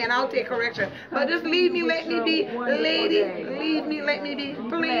corrected me and I'll take correction. But just leave me, let me be. Lady, leave me, let me be.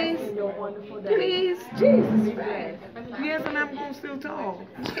 Please. Please. Jesus Christ. Yes, and I'm going to still talk.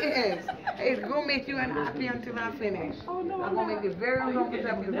 Yes. It's going to make you unhappy until I finish. I'm going to make it very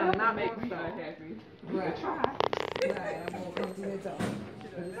uncomfortable because I'm not going to stop. Right. Right, I'm going to continue to talk.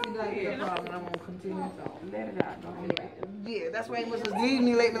 I'm gonna continue to let it out. Yeah, that's why you must just leave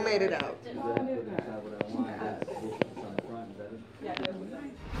me, let me let it out.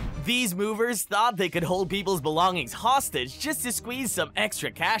 These movers thought they could hold people's belongings hostage just to squeeze some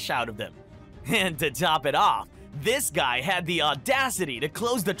extra cash out of them. And to top it off, this guy had the audacity to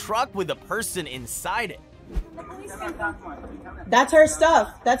close the truck with a person inside it. That's her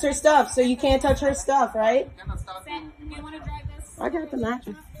stuff. That's her stuff. So you can't touch her stuff, right? You want to drive this? I got the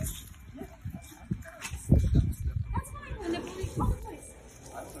mattress.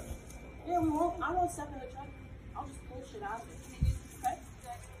 Yeah, we won't. I won't step in the trunk. I'll just pull shit out of it. Okay?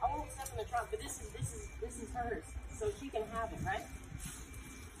 I won't step in the trunk, but this is hers, so she can have it, right?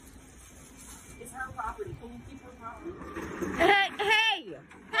 It's her property. Can you keep her property? Hey!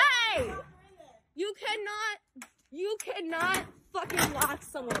 You cannot fucking lock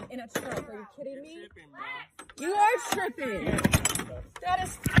someone in a trunk. Are you kidding me? You are tripping. That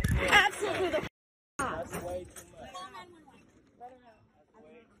is absolutely the top.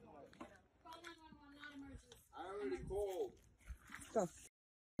 The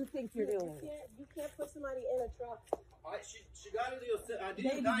you think you're doing? You can't put somebody in a truck. She got into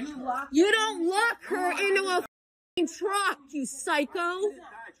You don't lock her into a truck, you psycho.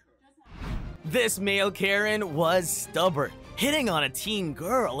 This male Karen was stubborn, hitting on a teen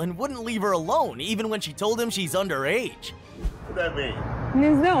girl and wouldn't leave her alone even when she told him she's underage. What that mean? It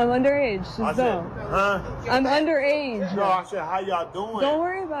means no, I'm underage. Just I said, huh? I'm underage. No, I said, how y'all doing? Don't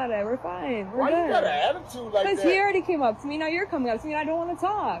worry about it. We're fine. We're Why good. you got an attitude like that? Because he already came up to me. Now you're coming up to me and I don't want to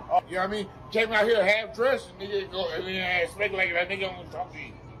talk. You know what I mean? Came out here half dressed and nigga go and then expect like that nigga don't want to talk to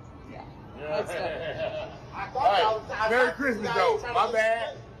you. Yeah. All right. Merry Christmas though. My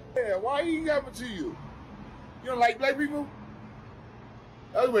bad. Yeah, why he coming to you? You don't like black people?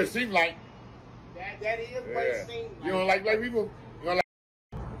 That's what it seems like. That is what it seems like. You don't like black people? You don't like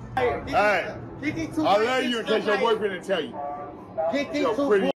Alright. I love you in case your boyfriend didn't tell you. You're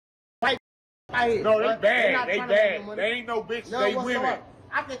pretty. No, they bad. They bad. They ain't no bitches. They women.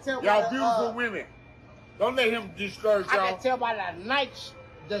 I can tell y'all beautiful women. Don't let him discourage y'all. I can tell by the Nikes,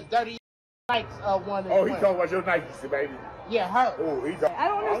 the dirty Nikes one. Oh, he talking about your Nikes, baby. Yeah, her. Oh, he talking. I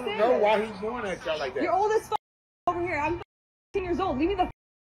don't understand. I don't know why he's doing that y'all like that. You're old as fuck over here. I'm 16 years old. Leave me the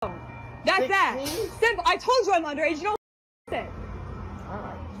alone. That's that. Simple. I told you I'm underage. You don't say.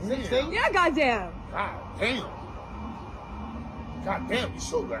 16? Yeah, goddamn. God damn. God damn, you're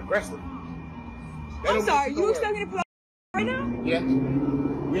so aggressive. I'm sorry. You expect me to put up right now? Yes.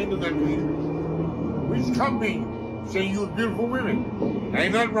 We ain't doing nothing to you. We just come to you, saying you was beautiful women.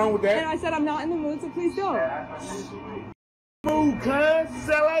 Ain't nothing wrong with that. And I said I'm not in the mood, so please don't. Move, cuz. It's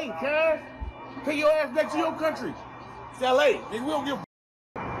LA, cuz. Take your ass back to your country. It's LA. Nigga, we don't give a.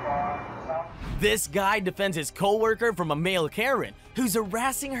 This guy defends his co-worker from a male Karen who's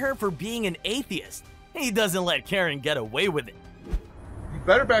harassing her for being an atheist. He doesn't let Karen get away with it. You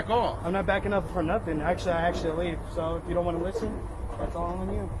better back off. I'm not backing up for nothing. Actually, I leave. So if you don't want to listen, that's all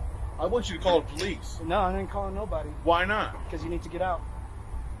on you. I want you to call the police. No, I ain't calling nobody. Why not? Because you need to get out.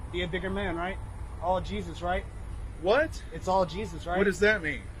 Be a bigger man, right? All Jesus, right? What? It's all Jesus, right? What does that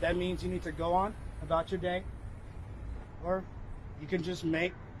mean? That means you need to go on about your day. Or you can just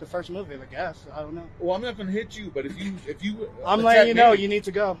make the first movie, I guess. I don't know. Well, I'm not gonna hit you, but if you I'm letting you know you need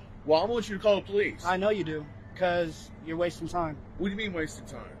to go. Well, I want you to call the police. I know you do, because you're wasting time. What do you mean wasting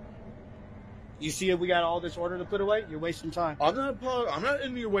time? You see, if we got all this order to put away, you're wasting time. I'm not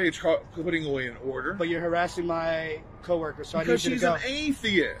in your way putting away an order. But you're harassing my coworker, so because I need you to go. Because she's an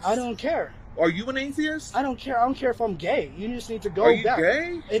atheist. I don't care. Are you an atheist? I don't care. I don't care if I'm gay. You just need to go Are you back.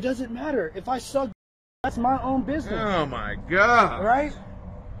 gay? It doesn't matter. If I suck, that's my own business. Oh my God. Right?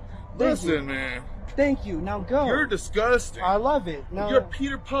 Listen, man. Thank you. Now go. You're disgusting. I love it. No. You're a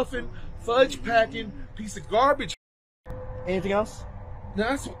Peter Puffin, fudge packing piece of garbage. Anything else?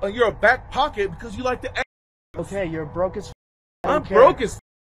 That's you're a back pocket because you like to. Okay, you're broke as. I'm broke as.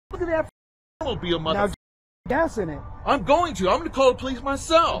 Look at that automobile, mother. Now, gas in it. I'm going to call the police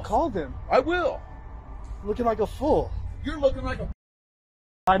myself. Call them. I will. Looking like a fool. You're looking like a.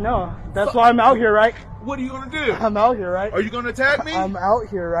 I know. That's why I'm out here, right? What are you gonna do? I'm out here, right? Are you gonna attack me? I'm out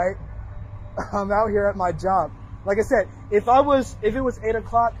here, right? I'm out here at my job. Like I said, if it was 8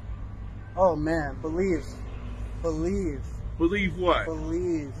 o'clock, oh man, believe. Believe what?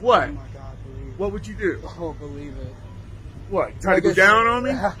 Believe. What? Oh my God, believe. What would you do? Oh, believe it. What? Try to go down on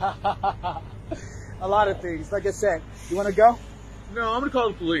me? A lot of things. Like I said, you want to go? No, I'm gonna call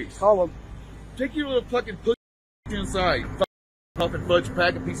the police. Call them. Take your little fucking pussy inside. Puffin' fudge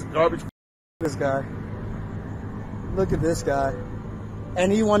packet piece of garbage. This guy. Look at this guy.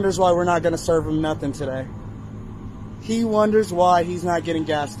 And he wonders why we're not gonna serve him nothing today. He wonders why he's not getting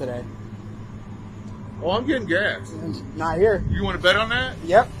gas today. Oh, I'm getting gas. Not here. You want to bet on that?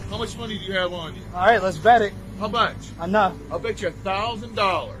 Yep. How much money do you have on you? All right, let's bet it. How much? Enough. I'll bet you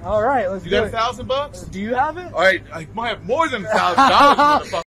 $1,000. All right, let's do it. You got $1,000? Do you have it? All right, I might have more than $1,000.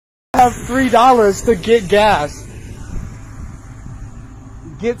 Motherfucker. I have $3 to get gas.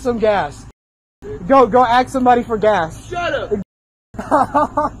 Get some gas. Go ask somebody for gas. Shut up.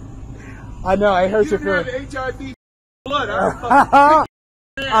 I know, it hurts you your feelings. HIV blood.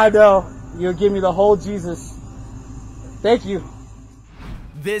 I know. You'll give me the whole Jesus. Thank you.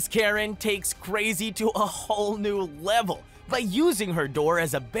 This Karen takes crazy to a whole new level by using her door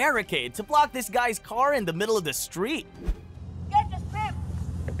as a barricade to block this guy's car in the middle of the street. Get this pimp!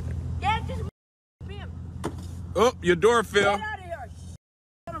 Get this pimp! Oh, your door fell. Get out of here!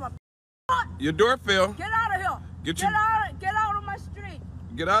 Son of a Your door fell. Get out of here! Get out of my street!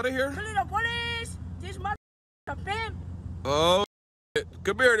 Get out of here? Call the police! This motherfucker pimp! Oh, shit.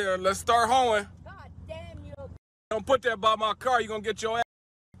 Come here there. Let's start hoeing. God damn you! Don't put that by my car. You're going to get your ass.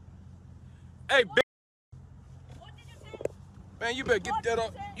 Hey, bitch. What did you say? Man, you better get that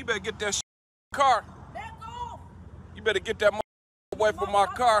up. You better get that shit in the car. Let go! You better get that away from my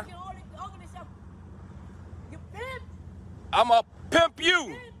car. You pimp! I'ma pimp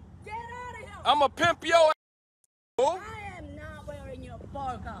you. Get out of here! I'ma pimp your ass. I am not wearing your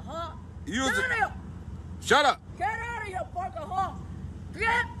parka, huh? Get out of here! Shut up. Get out of here, parka, huh?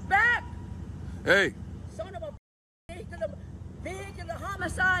 Get back! Hey. Son of a big to the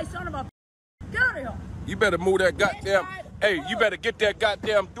homicide, son of a get out of here! You better move that goddamn. Hey, you better get that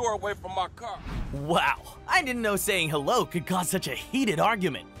goddamn door away from my car. Wow, I didn't know saying hello could cause such a heated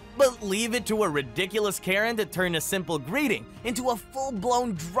argument. But leave it to a ridiculous Karen to turn a simple greeting into a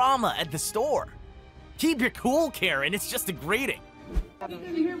full-blown drama at the store. Keep your cool, Karen, it's just a greeting. She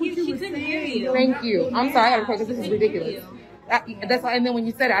couldn't hear you. Thank you. I'm sorry, I gotta because this is ridiculous. That's why, and then when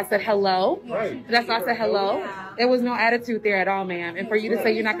you said it, I said hello. That's why I said hello. There was no attitude there at all, ma'am. And for you to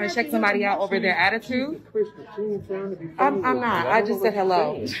say you're not going to check somebody out over their attitude, I'm not. I just said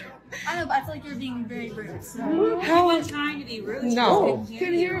hello. I know, but I feel like you're being very rude. So. How I'm trying to be rude. No,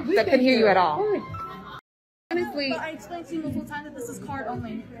 couldn't hear you at all. Honestly, but I explained to you multiple times that this is card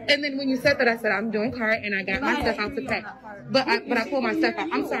only. And then when you said that, I said I'm doing card, and I got my stuff out to pay. But I pulled my stuff out.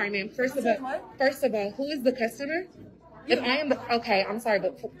 I'm sorry, ma'am. First of all, who is the customer? If I am okay, I'm sorry,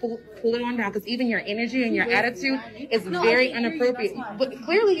 but pull it on down because even your energy and your attitude is very inappropriate. But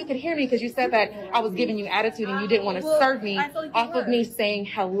clearly you could hear me because you said that I was giving you attitude and you didn't want to serve me off of me saying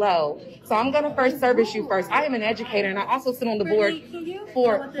hello. So I'm going to first service you first. I am an educator and I also sit on the board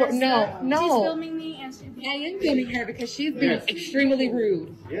for no. She's filming me and I am filming her because she's being extremely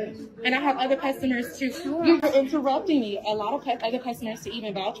rude. And I have other customers too. You're interrupting me. A lot of other customers to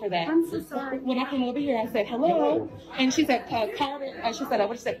even vouch for that. I'm so sorry. When I came over here, I said hello, and she said card. She said, what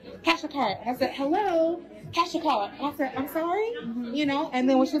did she say? Cash a card. And I said hello, cash a card. And I said I'm sorry, you know. And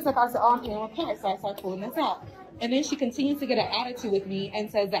then when she said, I said, oh, I'm paying with card. So I started pulling this out. And then she continues to get an attitude with me and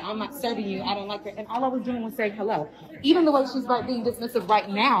says that I'm not serving you. I don't like her. And all I was doing was saying hello. Even the way she's being dismissive right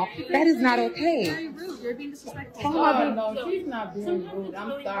now, that is not okay. You're very rude. You're being disrespectful. How am I being? No, she's not being rude.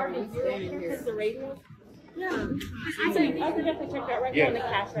 I'm sorry. We're standing here. Yeah. I can definitely check that right Yeah. on the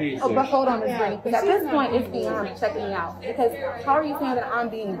cash Please, register. Oh, but sir. hold on, Ms. Bernie, because at this point, it's beyond checking me out. Because how are you saying that I'm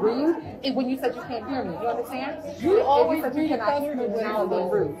being rude when you said you can't hear me? You understand? You always said you cannot hear me when I'm being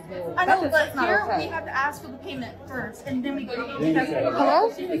rude. I know, but That's not here okay. we have to ask for the payment first, and then we go to Hello?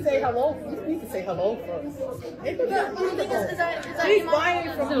 You can say hello. You need to say hello first. The thing is that she's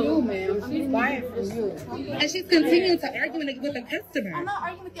buying from you, ma'am. She's buying from you. And she's continuing to argue with the customer. I'm not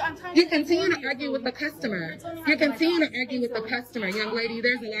arguing with you. I'm trying You continue to argue with the customer. You continue to argue with the customer, young lady.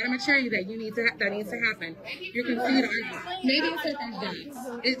 There's a lot of maturity that you need to that needs to happen. You continue to argue. Maybe it's circumstance.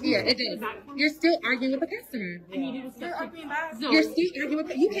 Yeah, it is. You're still arguing with the customer. You're arguing back. You're still arguing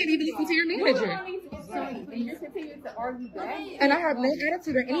with. You can't even listen to your manager. You're continuing to argue back. And I have no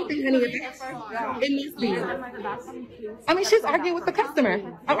attitude or anything, honey. With that. It must be. I mean, she's arguing with the customer.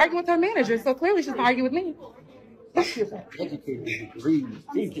 I'm arguing with her manager, so clearly she's not arguing with me. Educated, reading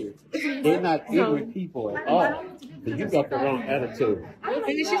people. They're not ignorant people at all. But you got the wrong attitude. And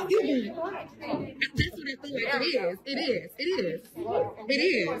it's just you. That's what I feel like it is. It is. It is. It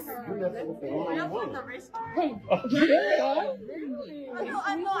is.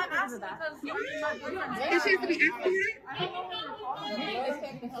 I'm asking because And she has to be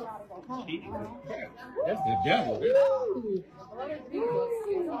asking That's the devil.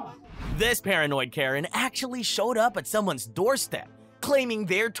 This paranoid Karen actually showed up at someone's doorstep, claiming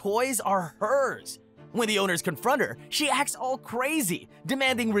their toys are hers. When the owners confront her, she acts all crazy,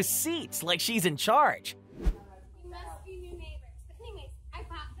 demanding receipts like she's in charge. You must be new neighbors. But anyways, I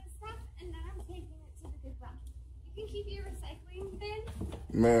bought this stuff and then I'm taking it to the Goodwill. You can keep your recycling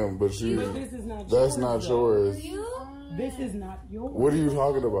bin. Ma'am, but you, this is not that's yours, not though. yours. This is not yours. What are you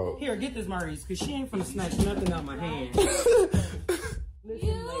talking about? Here, get this, Maurice, because she ain't finna snatch nothing out my hand.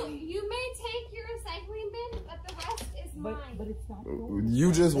 You may take your recycling bin, but the rest is mine. But it's not yours.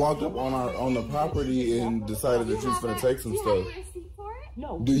 You just walked up on the property and decided that you was gonna take some You stuff. have a receipt for it?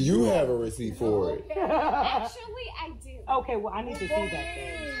 No. Do you have a receipt for it? Actually, I do. Okay, well, I need to see that then.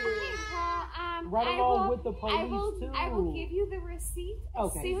 Okay, well, Right along with the police, too. I will give you the receipt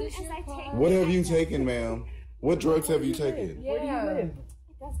as soon as I take What have you taken, ma'am? What drugs have you taken? Where do you live? It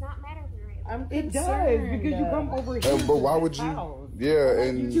does not matter where I live. It does, because you come over here. But why would you? Yeah, You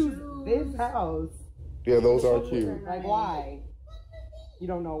and choose this house. yeah, those are cute. Like, why? You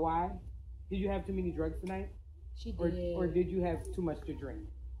don't know why? Did you have too many drugs tonight? She did. Or did you have too much to drink?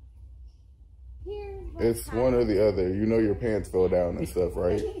 Here's It's one or the other. You know your pants fell down and stuff,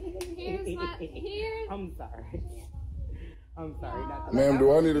 right? I'm sorry. I'm sorry. Not to Ma'am,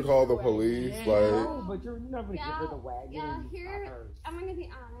 do I need to call the police? No, Like, but you're never gonna give her the wagon. Yeah, here, I'm going to be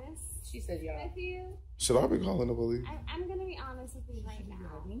honest. She said, yeah. With you. should I be calling the police? I'm going to be honest with you right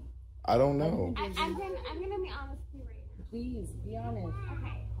now. I don't know. I'm going to be honest with you right now. Please, be honest.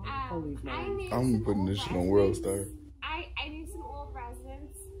 Okay. I knew I'm some putting old this shit on World Star. residents. I knew some old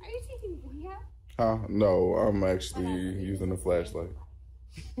residents. Are you taking video? Huh? No, I'm actually using a flashlight.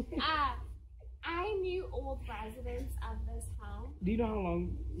 I knew old residents of this home. Do you know how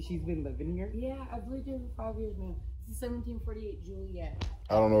long she's been living here? Yeah, I've lived here for 5 years, man. This is 1748 Juliet.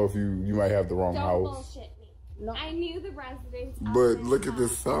 I don't know if you might have the wrong Don't house. bullshit me. No. I knew the residents of But this look at home.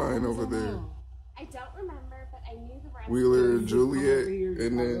 this sign over there. I don't remember, but I knew the residents. Wheeler Juliet,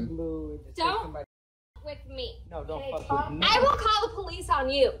 and then Don't with me. No, don't okay? fuck with me. I will call the police on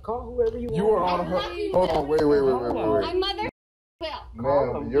you. Call whoever you want. you are on her. Hold on, wait. My mother will.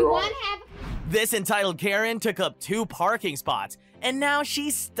 Ma'am, you're on. This entitled Karen took up 2 parking spots, and now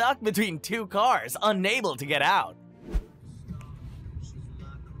she's stuck between 2 cars, unable to get out.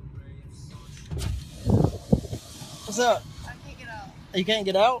 What's up? I can't get out. You can't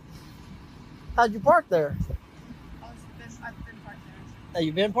get out? How'd you park there? I've been parked there. Oh,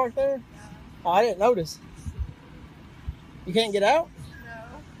 you been parked there? Yeah. Oh, I didn't notice. You can't get out? No.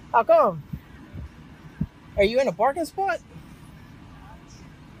 How come? Are you in a parking spot?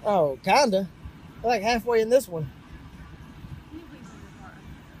 Oh, kinda. Like halfway in this one.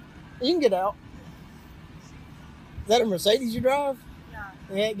 You can get out. Is that a Mercedes you drive? Yeah.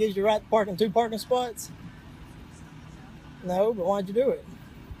 Yeah, it gives you right to park in 2 parking spots? No, but why'd you do it?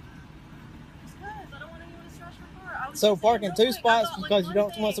 I don't want anyone to scratch my car. So parking 2 spots because you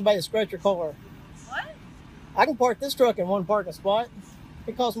don't want somebody to scratch your car. What? I can park this truck in 1 parking spot.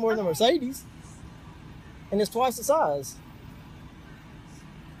 It costs more than a Mercedes. And it's twice the size.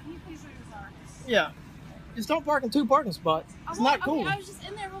 Can you please show your car? Yeah. Just don't park in 2 parking spots. It's not cool. Okay, I was just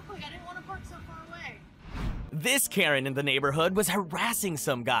in there real quick. I didn't want to park so far away. This Karen in the neighborhood was harassing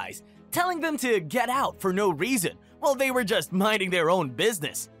some guys, telling them to get out for no reason, while they were just minding their own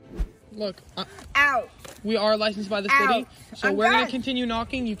business. Look, out. We are licensed by the Out. city, so I'm we're going done. to continue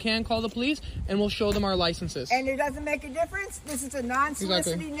knocking. You can call the police, and we'll show them our licenses. And it doesn't make a difference. This is a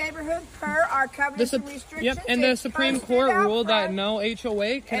non-soliciting Exactly. neighborhood per our covenants and restrictions. Yep, and the It's Supreme posted Court out ruled that front, no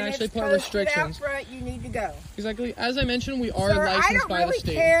HOA can and actually it's put posted restrictions. Out front, you need to go. Exactly. As I mentioned, we are Sir, I licensed don't by really the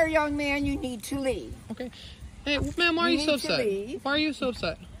state. care, young man. You need to leave. Okay. Hey, ma'am, why are You you so need to upset? leave. Why are you so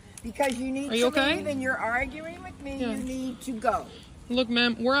upset? Because you need Are you to okay? leave and you're arguing with me. Yeah. You need to go. Look,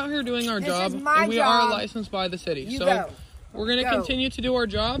 ma'am, we're out here doing our This job, is my and we are job. licensed by the city. You so go. we're going to Go. continue to do our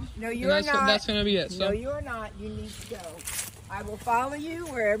job. No, and you're not. That's going to be it. So, No, you're not. You need to go. I will follow you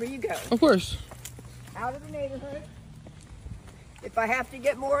wherever you go. of course. Out of the neighborhood. If I have to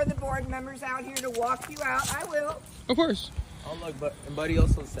get more of the board members out here to walk you out, I will. Of course. Oh look, but Buddy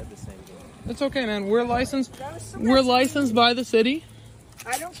also said the same thing. It's okay, man. We're licensed. We're licensed by the city.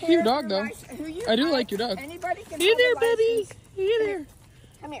 I don't It's care. your if dog, you're though. nice- who you I do are. like your dog. Anybody can Hey have a there, buddy. license. Hey there.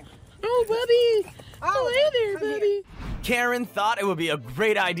 Come here. Oh, buddy. Oh, hey there, come buddy. Karen thought it would be a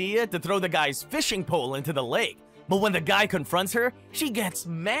great idea to throw the guy's fishing pole into the lake. But when the guy confronts her, she gets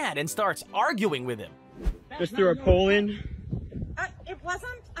mad and starts arguing with him. Just threw a pole in. It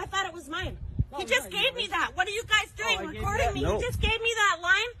wasn't? I thought it was mine. He just gave me that. What are you guys doing? Recording me? No. You just gave me that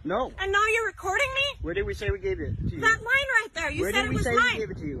line? No. And now you're recording me? Where did we say we gave it to you? That line right there. You Where said did it we was say mine. we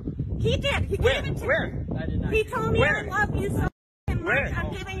gave it to you? He did. He Where? gave it to Where? me. I did not. He told me Where? I love you so much. Where?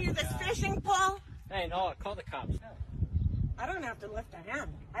 I'm giving you this fishing pole. Hey, no, call the cops. I don't have to lift a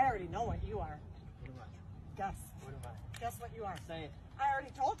hand. I already know what you are. Guess. What am I? Guess what you are. Say it. I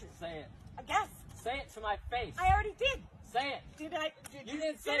already told you. Say it. Guess. Say it to my face. I already did. Say it. Did I? You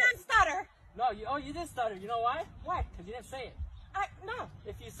didn't say you it. didn't stutter. No, you did stutter. You know why? Why? Because you didn't say it. No.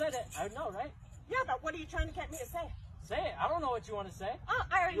 If you said it, I would know, right? Yeah, but what are you trying to get me to say? Say it. I don't know what you want to say. Oh,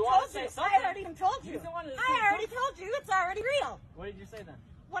 I already You wanna told say you. something? I already told you. You don't wanna say I already something? told you. It's already real. What did you say then?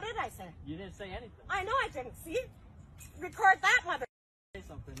 What did I say? You didn't say anything. I know I didn't. See? Record that, mother. Say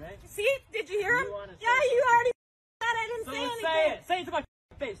something, right? See? Did you hear him? You wanna say Yeah, you something? already said I didn't So say then anything. say it. Say it to my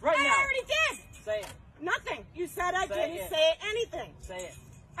face right now. I already did. Say it. Nothing. You said I Say didn't it. say anything. Say it.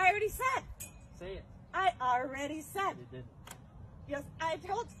 I already said. Say it. I already said. You didn't. Yes, I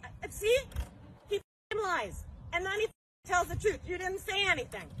told. See? He f***ing lies. And then he tells the truth. You didn't say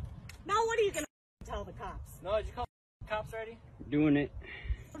anything. Now what are you going to tell the cops? No, did you call the cops already? Doing it.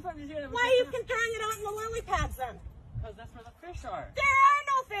 Why are you throwing it out in the lily pads then? Because that's where the fish are. There are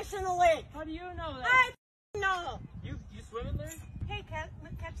no fish in the lake. How do you know that? I know. You swim in there? Hey, catch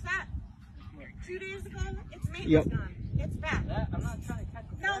that. 2 days ago, its mate Yep. was gone. It's back. I'm not trying to catch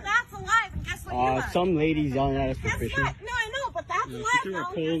a No, that's alive. And guess what you are? some ladies yelling at us for Guess fishing. what? No, I know, but that's alive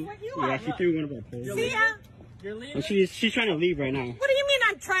now. And guess what you are? she threw one of our poles. See ya? You're leaving? And she's trying to leave right now. What do you mean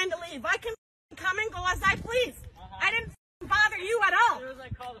I'm trying to leave? I can come and go as I please. I didn't bother you at all. As soon as I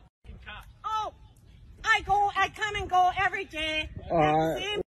call the cops. Oh, I come and go every day.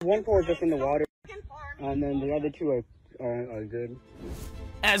 One pole is just in the water, and then the other two are good.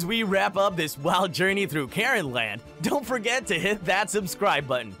 As we wrap up this wild journey through Karen Land, don't forget to hit that subscribe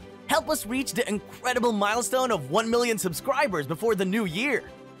button. Help us reach the incredible milestone of 1 million subscribers before the new year.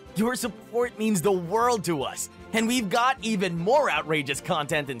 Your support means the world to us, and we've got even more outrageous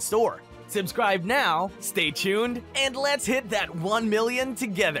content in store. Subscribe now, stay tuned, and let's hit that 1 million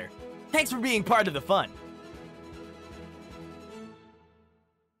together. Thanks for being part of the fun.